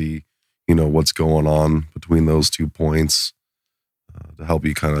and see, what's going on between those 2 points to help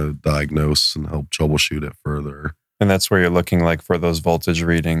you kind of diagnose and help troubleshoot it further. And that's where you're looking like for those voltage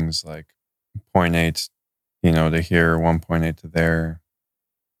readings, like 0.8, to here, 1.8 to there.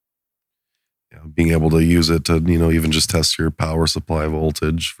 Yeah, being able to use it to, even just test your power supply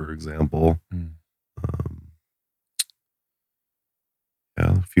voltage, for example.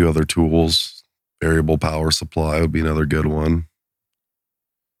 A few other tools. Variable power supply would be another good one.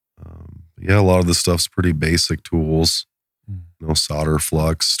 A lot of this stuff's pretty basic tools. Solder,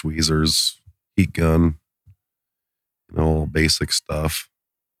 flux, tweezers, heat gun, all basic stuff.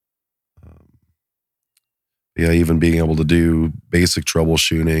 Even being able to do basic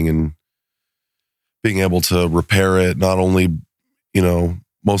troubleshooting and being able to repair it, not only,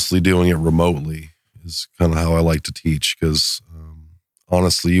 mostly doing it remotely is kind of how I like to teach, because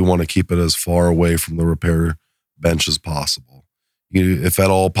honestly, you want to keep it as far away from the repair bench as possible. If at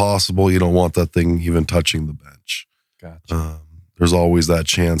all possible, you don't want that thing even touching the bench. Gotcha. There's always that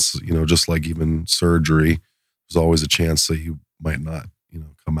chance, just like even surgery, there's always a chance that you might not,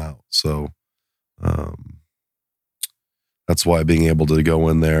 come out. So that's why being able to go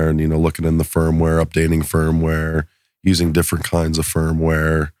in there and, looking in the firmware, updating firmware, using different kinds of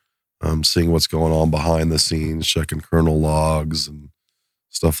firmware, seeing what's going on behind the scenes, checking kernel logs and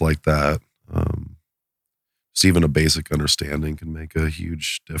stuff like that. Just even a basic understanding can make a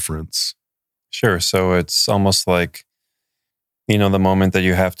huge difference. Sure. So it's almost like, the moment that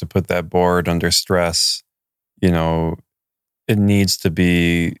you have to put that board under stress, it needs to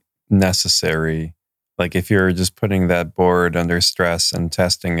be necessary. Like if you're just putting that board under stress and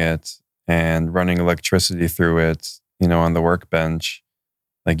testing it and running electricity through it, on the workbench,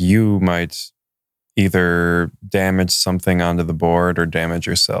 like you might either damage something onto the board or damage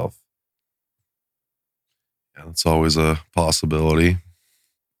yourself. Yeah, that's always a possibility.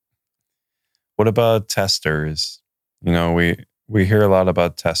 What about testers? We hear a lot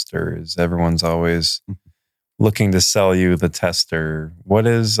about testers. Everyone's always looking to sell you the tester. What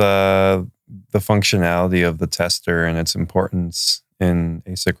is the functionality of the tester and its importance in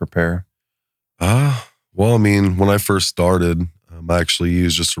ASIC repair? Well, when I first started, I actually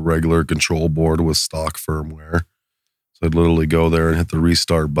used just a regular control board with stock firmware. So I'd literally go there and hit the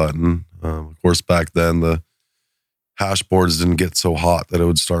restart button. Of course, back then, the hash boards didn't get so hot that it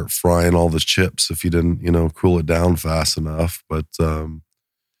would start frying all the chips if you didn't, cool it down fast enough. But,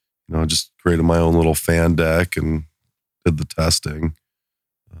 I just created my own little fan deck and did the testing.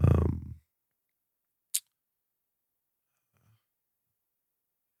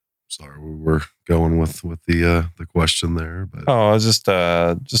 Sorry, we were going with the question there, but I was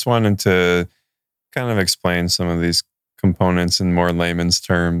just wanting to kind of explain some of these components in more layman's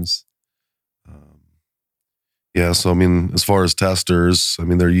terms. So as far as testers,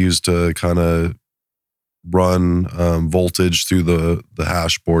 they're used to kind of run voltage through the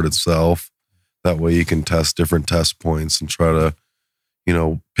hash board itself. That way you can test different test points and try to,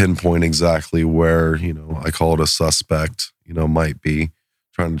 pinpoint exactly where, I call it a suspect, might be,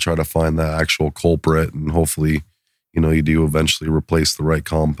 trying to find that actual culprit, and hopefully, you do eventually replace the right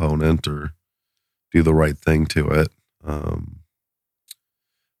component or do the right thing to it.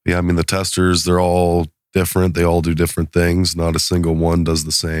 The testers, they're all different. They all do different things. Not a single one does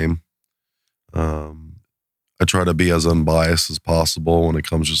the same. I try to be as unbiased as possible when it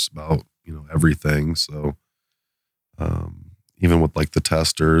comes just about, everything. So even with like the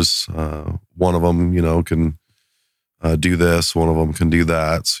testers, one of them, can do this, one of them can do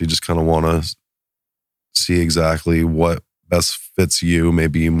that. So you just kind of want to see exactly what best fits you.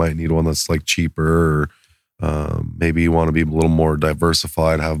 Maybe you might need one that's like cheaper, or maybe you want to be a little more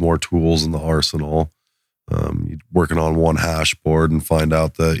diversified, have more tools in the arsenal. You're working on one hash board and find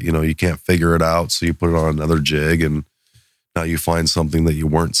out that, you can't figure it out. So you put it on another jig and now you find something that you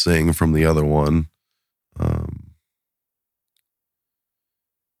weren't seeing from the other one.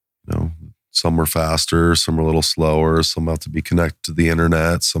 Some are faster, some are a little slower, some have to be connected to the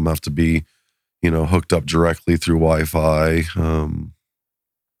internet, some have to be, hooked up directly through Wi-Fi.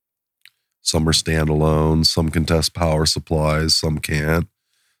 Some are standalone, some can test power supplies, some can't.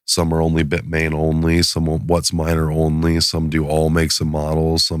 Some are only bit main only, some what's minor only, some do all makes and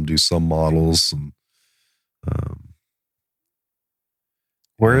models, some do some models. And,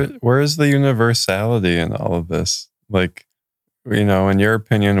 Where is the universality in all of this? Like, in your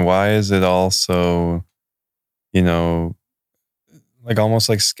opinion, why is it all so, like almost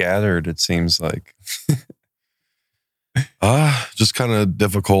like scattered, it seems like? Just kind of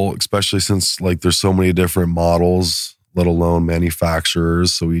difficult, especially since like there's so many different models, let alone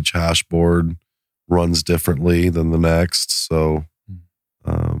manufacturers. So each hash board runs differently than the next. So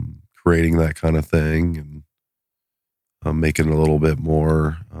creating that kind of thing and making it a little bit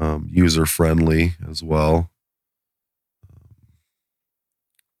more user friendly as well.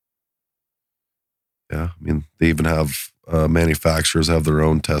 Yeah, I mean, they even have manufacturers have their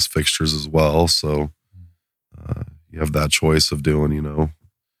own test fixtures as well. So you have that choice of doing,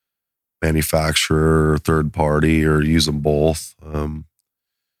 manufacturer, third party, or use them both.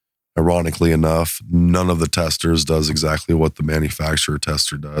 Ironically enough, none of the testers does exactly what the manufacturer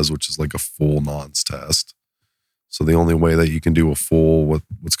tester does, which is like a full nonce test. So the only way that you can do a full,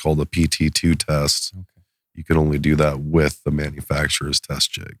 what's called a PT2 test, you can only do that with the manufacturer's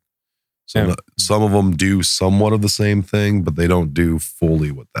test jig. So some of them do somewhat of the same thing, but they don't do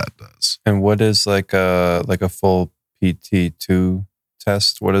fully what that does. And what is like a full PT2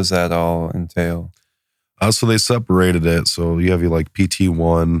 test? What does that all entail? So they separated it. So you have like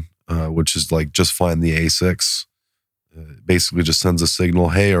PT1, which is like just find the ASICs. Basically just sends a signal,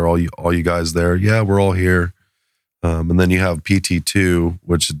 hey, are all you guys there? Yeah, we're all here. And then you have PT2,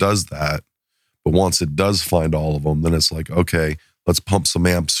 which does that. But once it does find all of them, then it's like, okay, let's pump some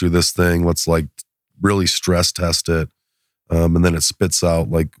amps through this thing. Let's like really stress test it. And then it spits out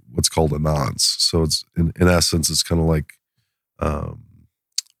like what's called a nonce. So it's in essence, it's kind of like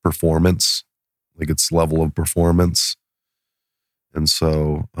performance, like its level of performance. And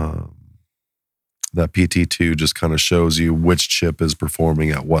so that PT2 just kind of shows you which chip is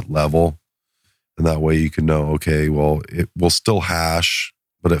performing at what level. And that way you can know, okay, well, it will still hash,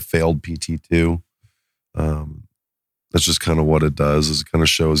 but it failed PT2. That's just kind of what it does, is it kind of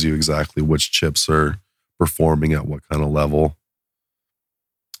shows you exactly which chips are performing at what kind of level.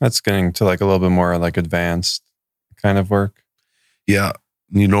 That's getting to like a little bit more like advanced kind of work. Yeah,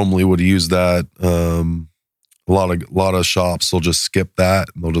 you normally would use that. A lot of shops will just skip that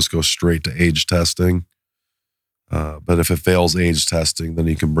and they'll just go straight to age testing. But if it fails age testing, then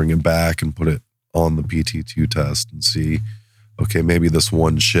you can bring it back and put it on the PT2 test and see, okay, maybe this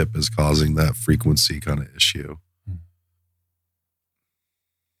one chip is causing that frequency kind of issue.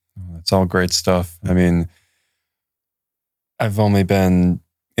 That's all great stuff. I mean, I've only been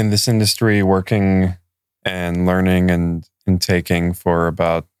in this industry working and learning and taking for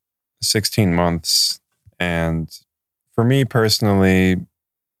about 16 months. And for me personally,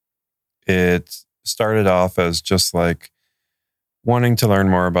 it started off as just like wanting to learn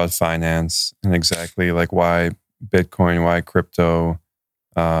more about finance and exactly like why Bitcoin, why crypto,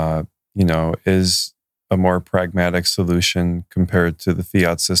 is a more pragmatic solution compared to the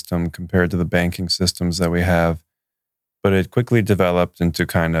fiat system, compared to the banking systems that we have. But it quickly developed into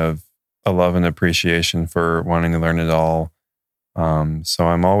kind of a love and appreciation for wanting to learn it all. So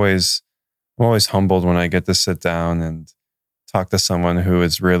I'm always humbled when I get to sit down and talk to someone who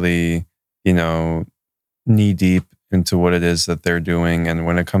is really, knee deep into what it is that they're doing. And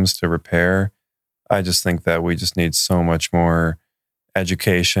when it comes to repair, I just think that we just need so much more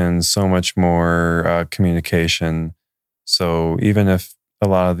education, so much more communication. So even if a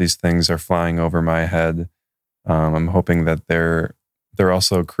lot of these things are flying over my head, I'm hoping that they're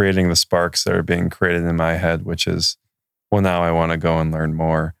also creating the sparks that are being created in my head, which is, well, now I want to go and learn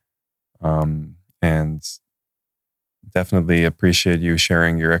more. And definitely appreciate you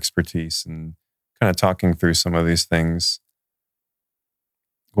sharing your expertise and kind of talking through some of these things.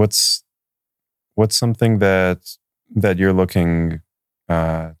 What's something that you're looking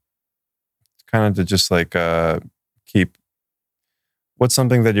kind of to just like keep? What's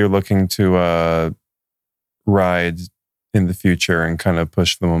something that you're looking to ride in the future and kind of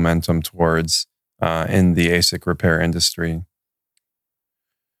push the momentum towards in the ASIC repair industry?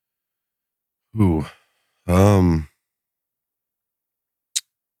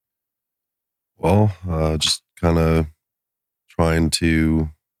 Just kind of trying to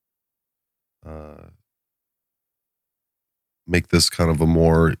make this kind of a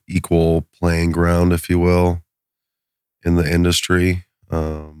more equal playing ground, if you will, in the industry.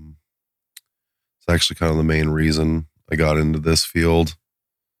 It's actually kind of the main reason I got into this field.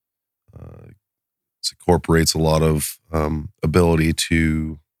 It incorporates a lot of ability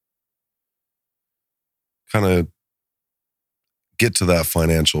to kind of get to that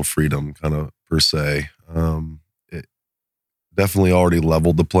financial freedom, kind of per se. It definitely already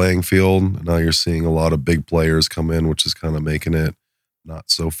leveled the playing field. Now you're seeing a lot of big players come in, which is kind of making it not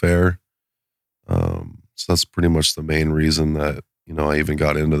so fair. So that's pretty much the main reason that, I even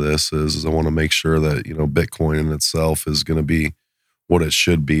got into this is I want to make sure that, Bitcoin in itself is going to be what it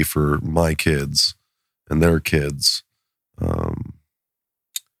should be for my kids and their kids. So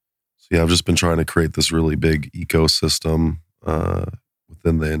yeah, I've just been trying to create this really big ecosystem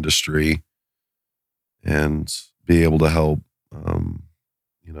within the industry and be able to help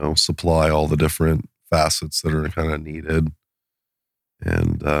supply all the different facets that are kind of needed,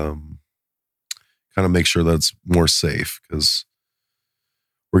 and kind of make sure that it's more safe, because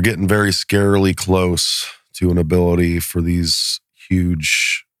we're getting very scarily close to an ability for these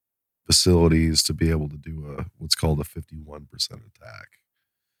huge facilities to be able to do what's called a 51% attack.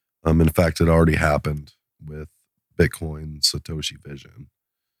 In fact, it already happened with Bitcoin Satoshi Vision.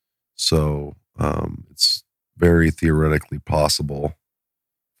 So it's very theoretically possible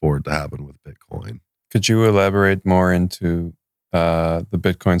for it to happen with Bitcoin. Could you elaborate more into the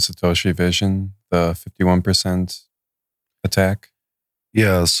Bitcoin Satoshi Vision, the 51% attack?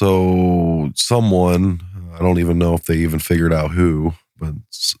 Yeah, so someone, I don't even know if they even figured out who, but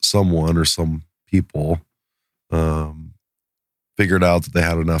someone or some people figured out that they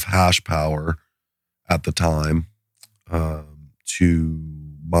had enough hash power at the time to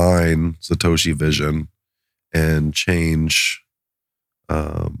mine Satoshi Vision and change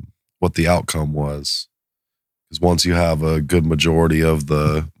what the outcome was. Because once you have a good majority of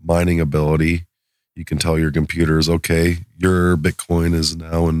the mining ability, you can tell your computers, okay, your Bitcoin is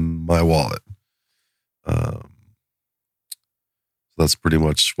now in my wallet. That's pretty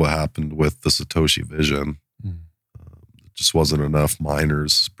much what happened with the Satoshi Vision. There just wasn't enough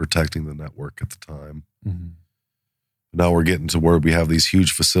miners protecting the network at the time. Mm-hmm. Now we're getting to where we have these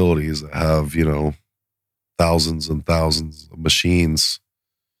huge facilities that have, thousands and thousands of machines.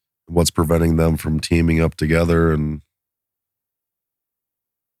 What's preventing them from teaming up together and,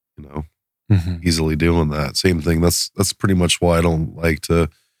 easily doing that? Same thing. That's pretty much why I don't like to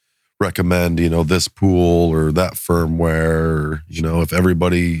recommend, this pool or that firmware. Or, if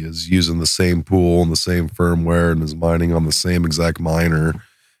everybody is using the same pool and the same firmware and is mining on the same exact miner,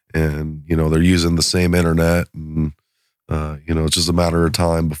 and, they're using the same internet, and, it's just a matter of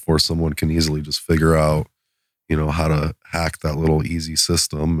time before someone can easily just figure out, how to hack that little easy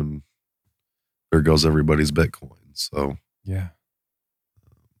system, and there goes everybody's Bitcoin. So, yeah.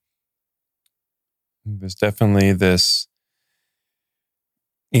 There's definitely this,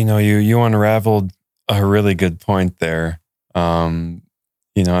 you unraveled a really good point there. I'm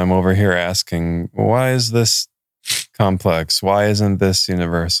over here asking, why is this complex? Why isn't this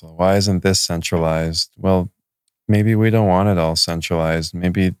universal? Why isn't this centralized? Well, maybe we don't want it all centralized.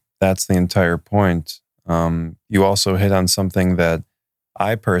 Maybe that's the entire point. You also hit on something that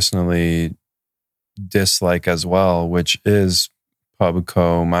I personally dislike as well, which is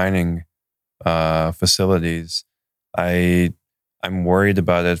pubco mining facilities. I'm worried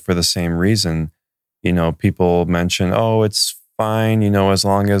about it for the same reason. People mention, oh, it's fine, as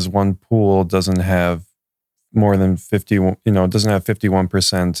long as one pool doesn't have more than 50, doesn't have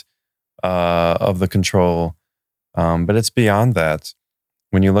 51% of the control. But it's beyond that.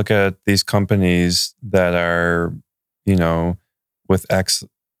 When you look at these companies that are, with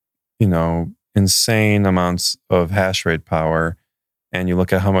insane amounts of hash rate power, and you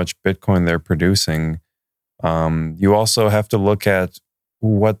look at how much Bitcoin they're producing, you also have to look at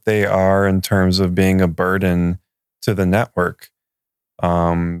what they are in terms of being a burden to the network.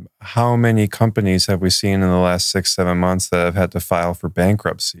 How many companies have we seen in the last 6-7 months that have had to file for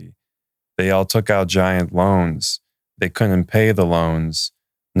bankruptcy? They all took out giant loans. They couldn't pay the loans.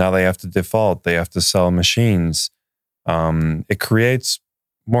 Now they have to default. They have to sell machines. It creates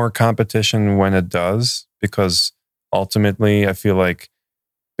more competition when it does, because ultimately I feel like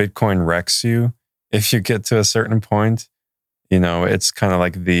Bitcoin wrecks you if you get to a certain point. It's kind of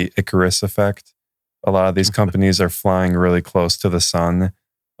like the Icarus effect. A lot of these companies are flying really close to the sun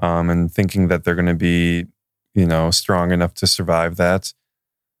and thinking that they're going to be, strong enough to survive that.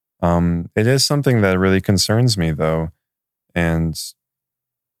 It is something that really concerns me, though. And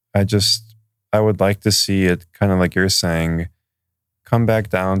I would like to see it, kind of like you're saying, come back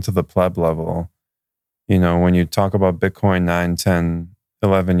down to the pleb level. When you talk about Bitcoin 9, 10,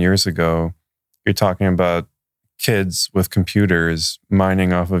 11 years ago, you're talking about kids with computers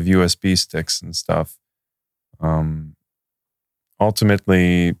mining off of USB sticks and stuff.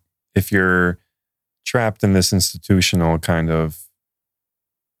 Ultimately, if you're trapped in this institutional kind of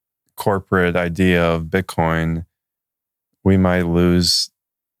corporate idea of Bitcoin, we might lose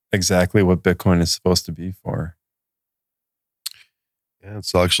exactly what Bitcoin is supposed to be for. Yeah,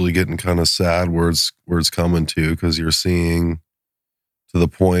 it's actually getting kind of sad where it's coming to, because you're seeing to the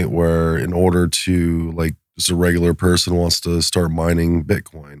point where, in order to, like, just a regular person wants to start mining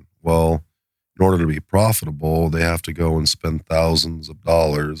Bitcoin. Well, in order to be profitable, they have to go and spend thousands of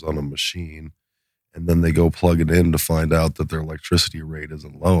dollars on a machine, and then they go plug it in to find out that their electricity rate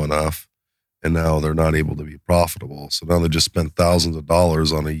isn't low enough, and now they're not able to be profitable. So now they just spent thousands of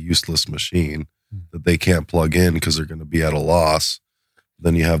dollars on a useless machine that they can't plug in because they're going to be at a loss.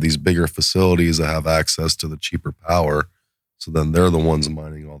 then you have these bigger facilities that have access to the cheaper power. So then they're the ones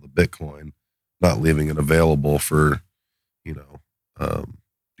mining all the Bitcoin, not leaving it available for,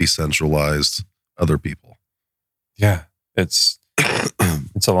 decentralized other people. Yeah, it's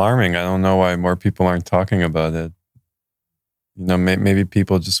alarming. I don't know why more people aren't talking about it. Maybe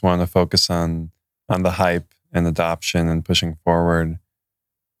people just want to focus on the hype and adoption and pushing forward.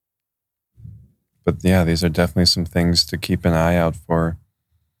 But yeah, these are definitely some things to keep an eye out for.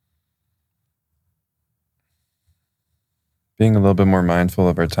 Being a little bit more mindful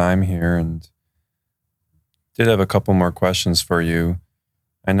of our time here, and did have a couple more questions for you.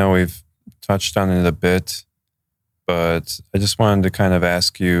 I know we've touched on it a bit, but I just wanted to kind of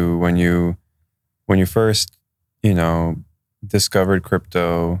ask you when you first, discovered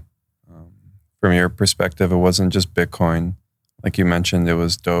crypto, from your perspective, it wasn't just Bitcoin. Like you mentioned, it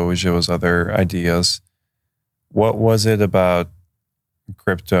was Doge, it was other ideas. What was it about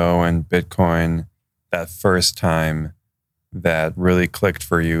crypto and Bitcoin that first time that really clicked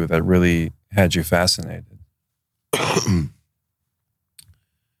for you, that really had you fascinated?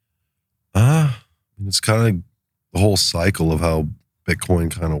 It's kind of the whole cycle of how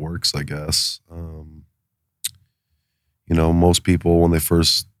Bitcoin kind of works, I guess. Most people, when they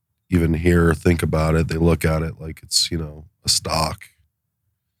first even hear or think about it, they look at it like it's, a stock.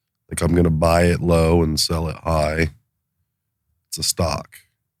 Like, I'm going to buy it low and sell it high. It's a stock.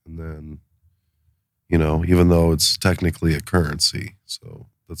 And then, even though it's technically a currency, so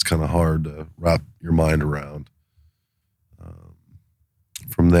that's kind of hard to wrap your mind around.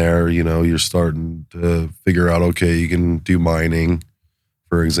 From there, you're starting to figure out, okay, you can do mining,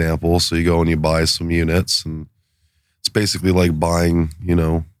 for example. So you go and you buy some units, and it's basically like buying,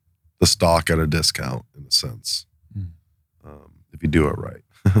 the stock at a discount in a sense, if you do it right.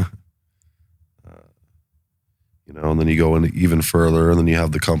 And then you go in even further, and then you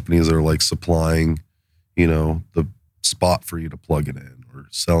have the companies that are like supplying, the spot for you to plug it in, or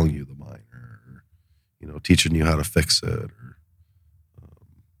selling you the miner, or, teaching you how to fix it, or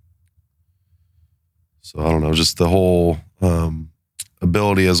so I don't know, just the whole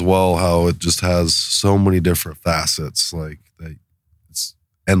ability as well, how it just has so many different facets, like that it's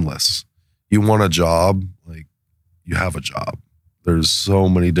endless. You want a job, like you have a job. There's so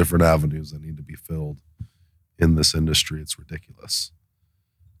many different avenues that need to be filled in this industry. It's ridiculous.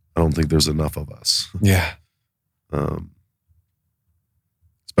 I don't think there's enough of us. Yeah.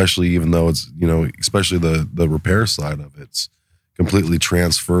 Especially even though it's, especially the repair side of it's completely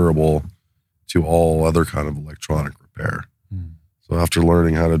transferable to all other kind of electronic repair. So after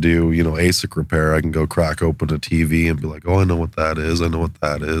learning how to do, ASIC repair, I can go crack open a TV and be like, oh, I know what that is. I know what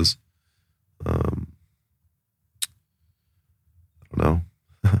that is. I don't know.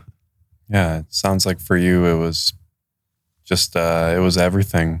 Yeah, it sounds like for you, it was just, it was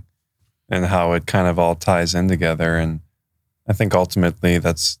everything, and how it kind of all ties in together. And I think ultimately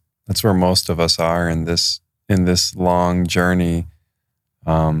that's where most of us are in this long journey.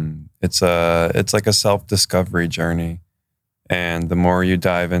 It's like a self-discovery journey. And the more you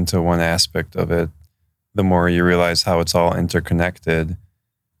dive into one aspect of it, the more you realize how it's all interconnected.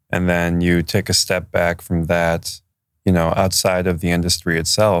 And then you take a step back from that, outside of the industry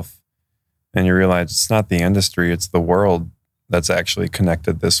itself, and you realize it's not the industry, it's the world that's actually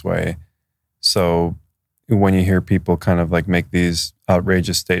connected this way. So when you hear people kind of like make these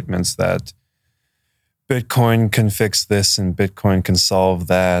outrageous statements that Bitcoin can fix this and Bitcoin can solve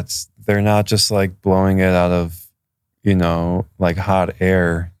that, they're not just like blowing it out of, like hot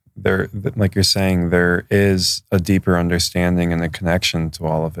air. There, like you're saying, there is a deeper understanding and a connection to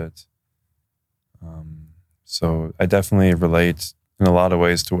all of it. So I definitely relate in a lot of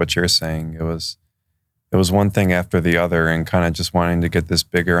ways to what you're saying. It was one thing after the other, and kind of just wanting to get this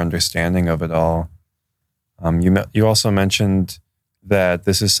bigger understanding of it all. You also mentioned that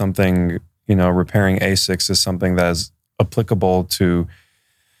this is something, repairing ASICs is something that is applicable to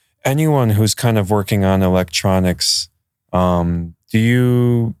anyone who's kind of working on electronics. Do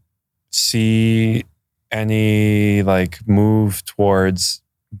you see any like move towards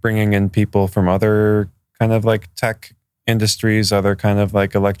bringing in people from other kind of like tech industries, other kind of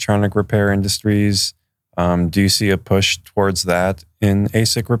like electronic repair industries? Do you see a push towards that in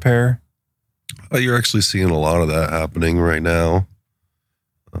ASIC repair? You're actually seeing a lot of that happening right now.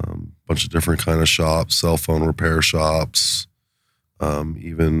 Bunch of different kind of shops, cell phone repair shops,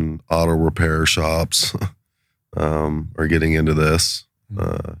 even auto repair shops are getting into this.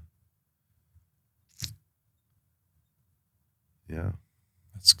 Yeah.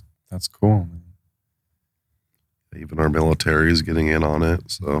 That's cool, man. Even our military is getting in on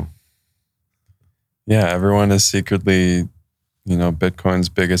it. So yeah, everyone is secretly, Bitcoin's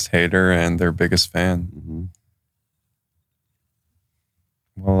biggest hater and their biggest fan. Mm-hmm.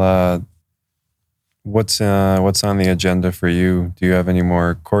 Well, what's on the agenda for you? Do you have any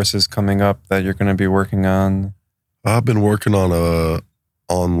more courses coming up that you're going to be working on? I've been working on a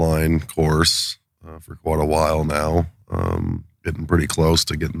online course for quite a while now. Getting pretty close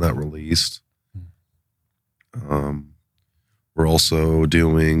to getting that released. We're also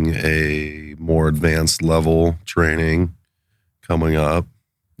doing a more advanced level training coming up.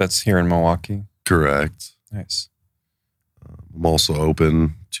 That's here in Milwaukee? Correct. Nice. I'm also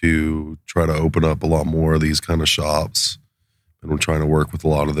open to try to open up a lot more of these kind of shops. And we're trying to work with a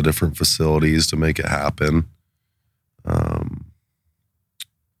lot of the different facilities to make it happen.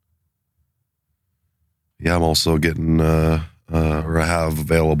 I'm also getting, or I have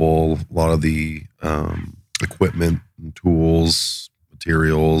available a lot of the equipment and tools,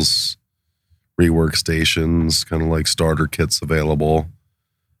 materials, rework stations, kind of like starter kits available.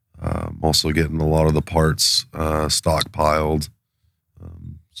 I'm also getting a lot of the parts stockpiled.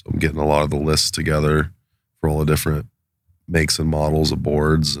 So I'm getting a lot of the lists together for all the different makes and models of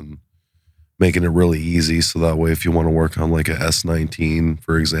boards and making it really easy. So that way, if you want to work on like a S19,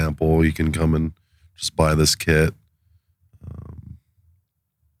 for example, you can come and just buy this kit.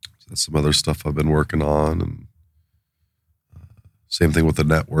 So that's some other stuff I've been working on. And same thing with the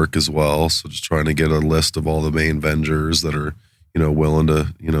network as well. So just trying to get a list of all the main vendors that are, willing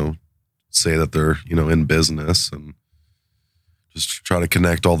to, say that they're, in business and just try to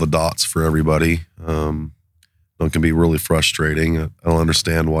connect all the dots for everybody. It can be really frustrating. I don't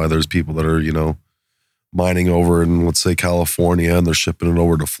understand why there's people that are, mining over in, let's say, California, and they're shipping it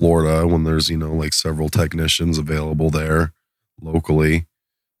over to Florida when there's, like several technicians available there locally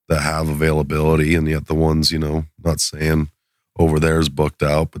that have availability. And yet the ones, not saying over there is booked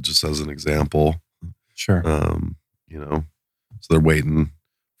out, but just as an example. Sure. So they're waiting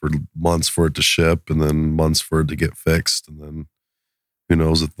for months for it to ship and then months for it to get fixed. And then who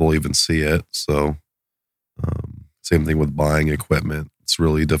knows if they'll even see it. So same thing with buying equipment. It's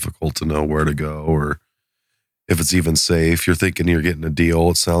really difficult to know where to go or if it's even safe. You're thinking you're getting a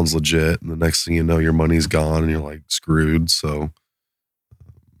deal. It sounds legit. And the next thing you know, your money's gone and you're like screwed. So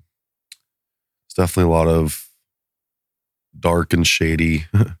it's definitely a lot of dark and shady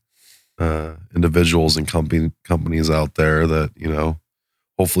individuals and companies out there that,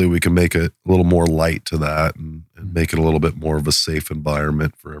 hopefully we can make it a little more light to that and make it a little bit more of a safe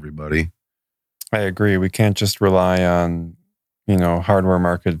environment for everybody. I agree. We can't just rely on, hardware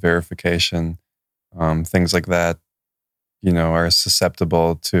market verification. Things like that, are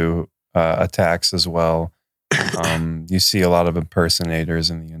susceptible to attacks as well. You see a lot of impersonators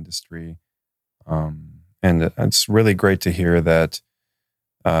in the industry. And it's really great to hear that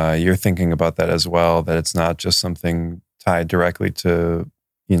you're thinking about that as well, that it's not just something tied directly to,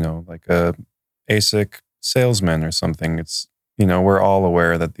 like a ASIC salesman or something. It's, we're all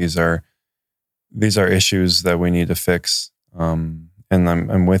aware that these are issues that we need to fix. And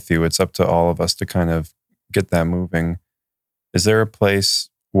I'm with you. It's up to all of us to kind of get that moving. Is there a place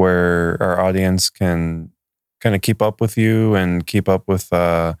where our audience can kind of keep up with you and keep up with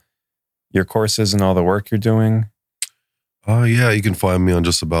your courses and all the work you're doing? Yeah, you can find me on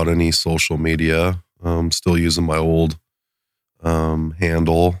just about any social media. I'm still using my old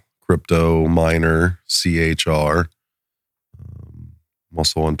handle, Crypto Miner CHR. I'm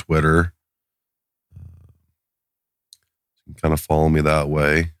also on Twitter. You can kind of follow me that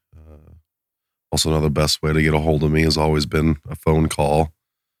way. Also, another best way to get a hold of me has always been a phone call.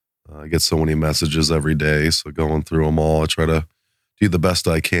 I get so many messages every day, so going through them all, I try to do the best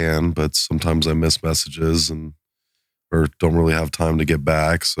I can, but sometimes I miss messages or don't really have time to get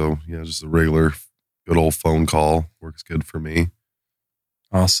back. So yeah, just a regular good old phone call works good for me.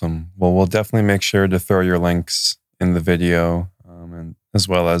 Awesome. Well, we'll definitely make sure to throw your links in the video and as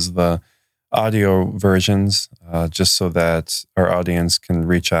well as the audio versions, just so that our audience can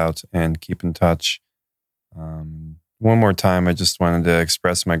reach out and keep in touch. One more time, I just wanted to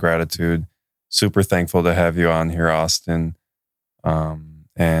express my gratitude. Super thankful to have you on here, Austin.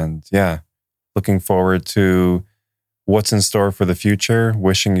 And yeah, looking forward to what's in store for the future.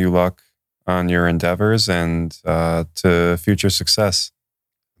 Wishing you luck on your endeavors and to future success.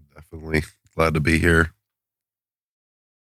 Definitely glad to be here.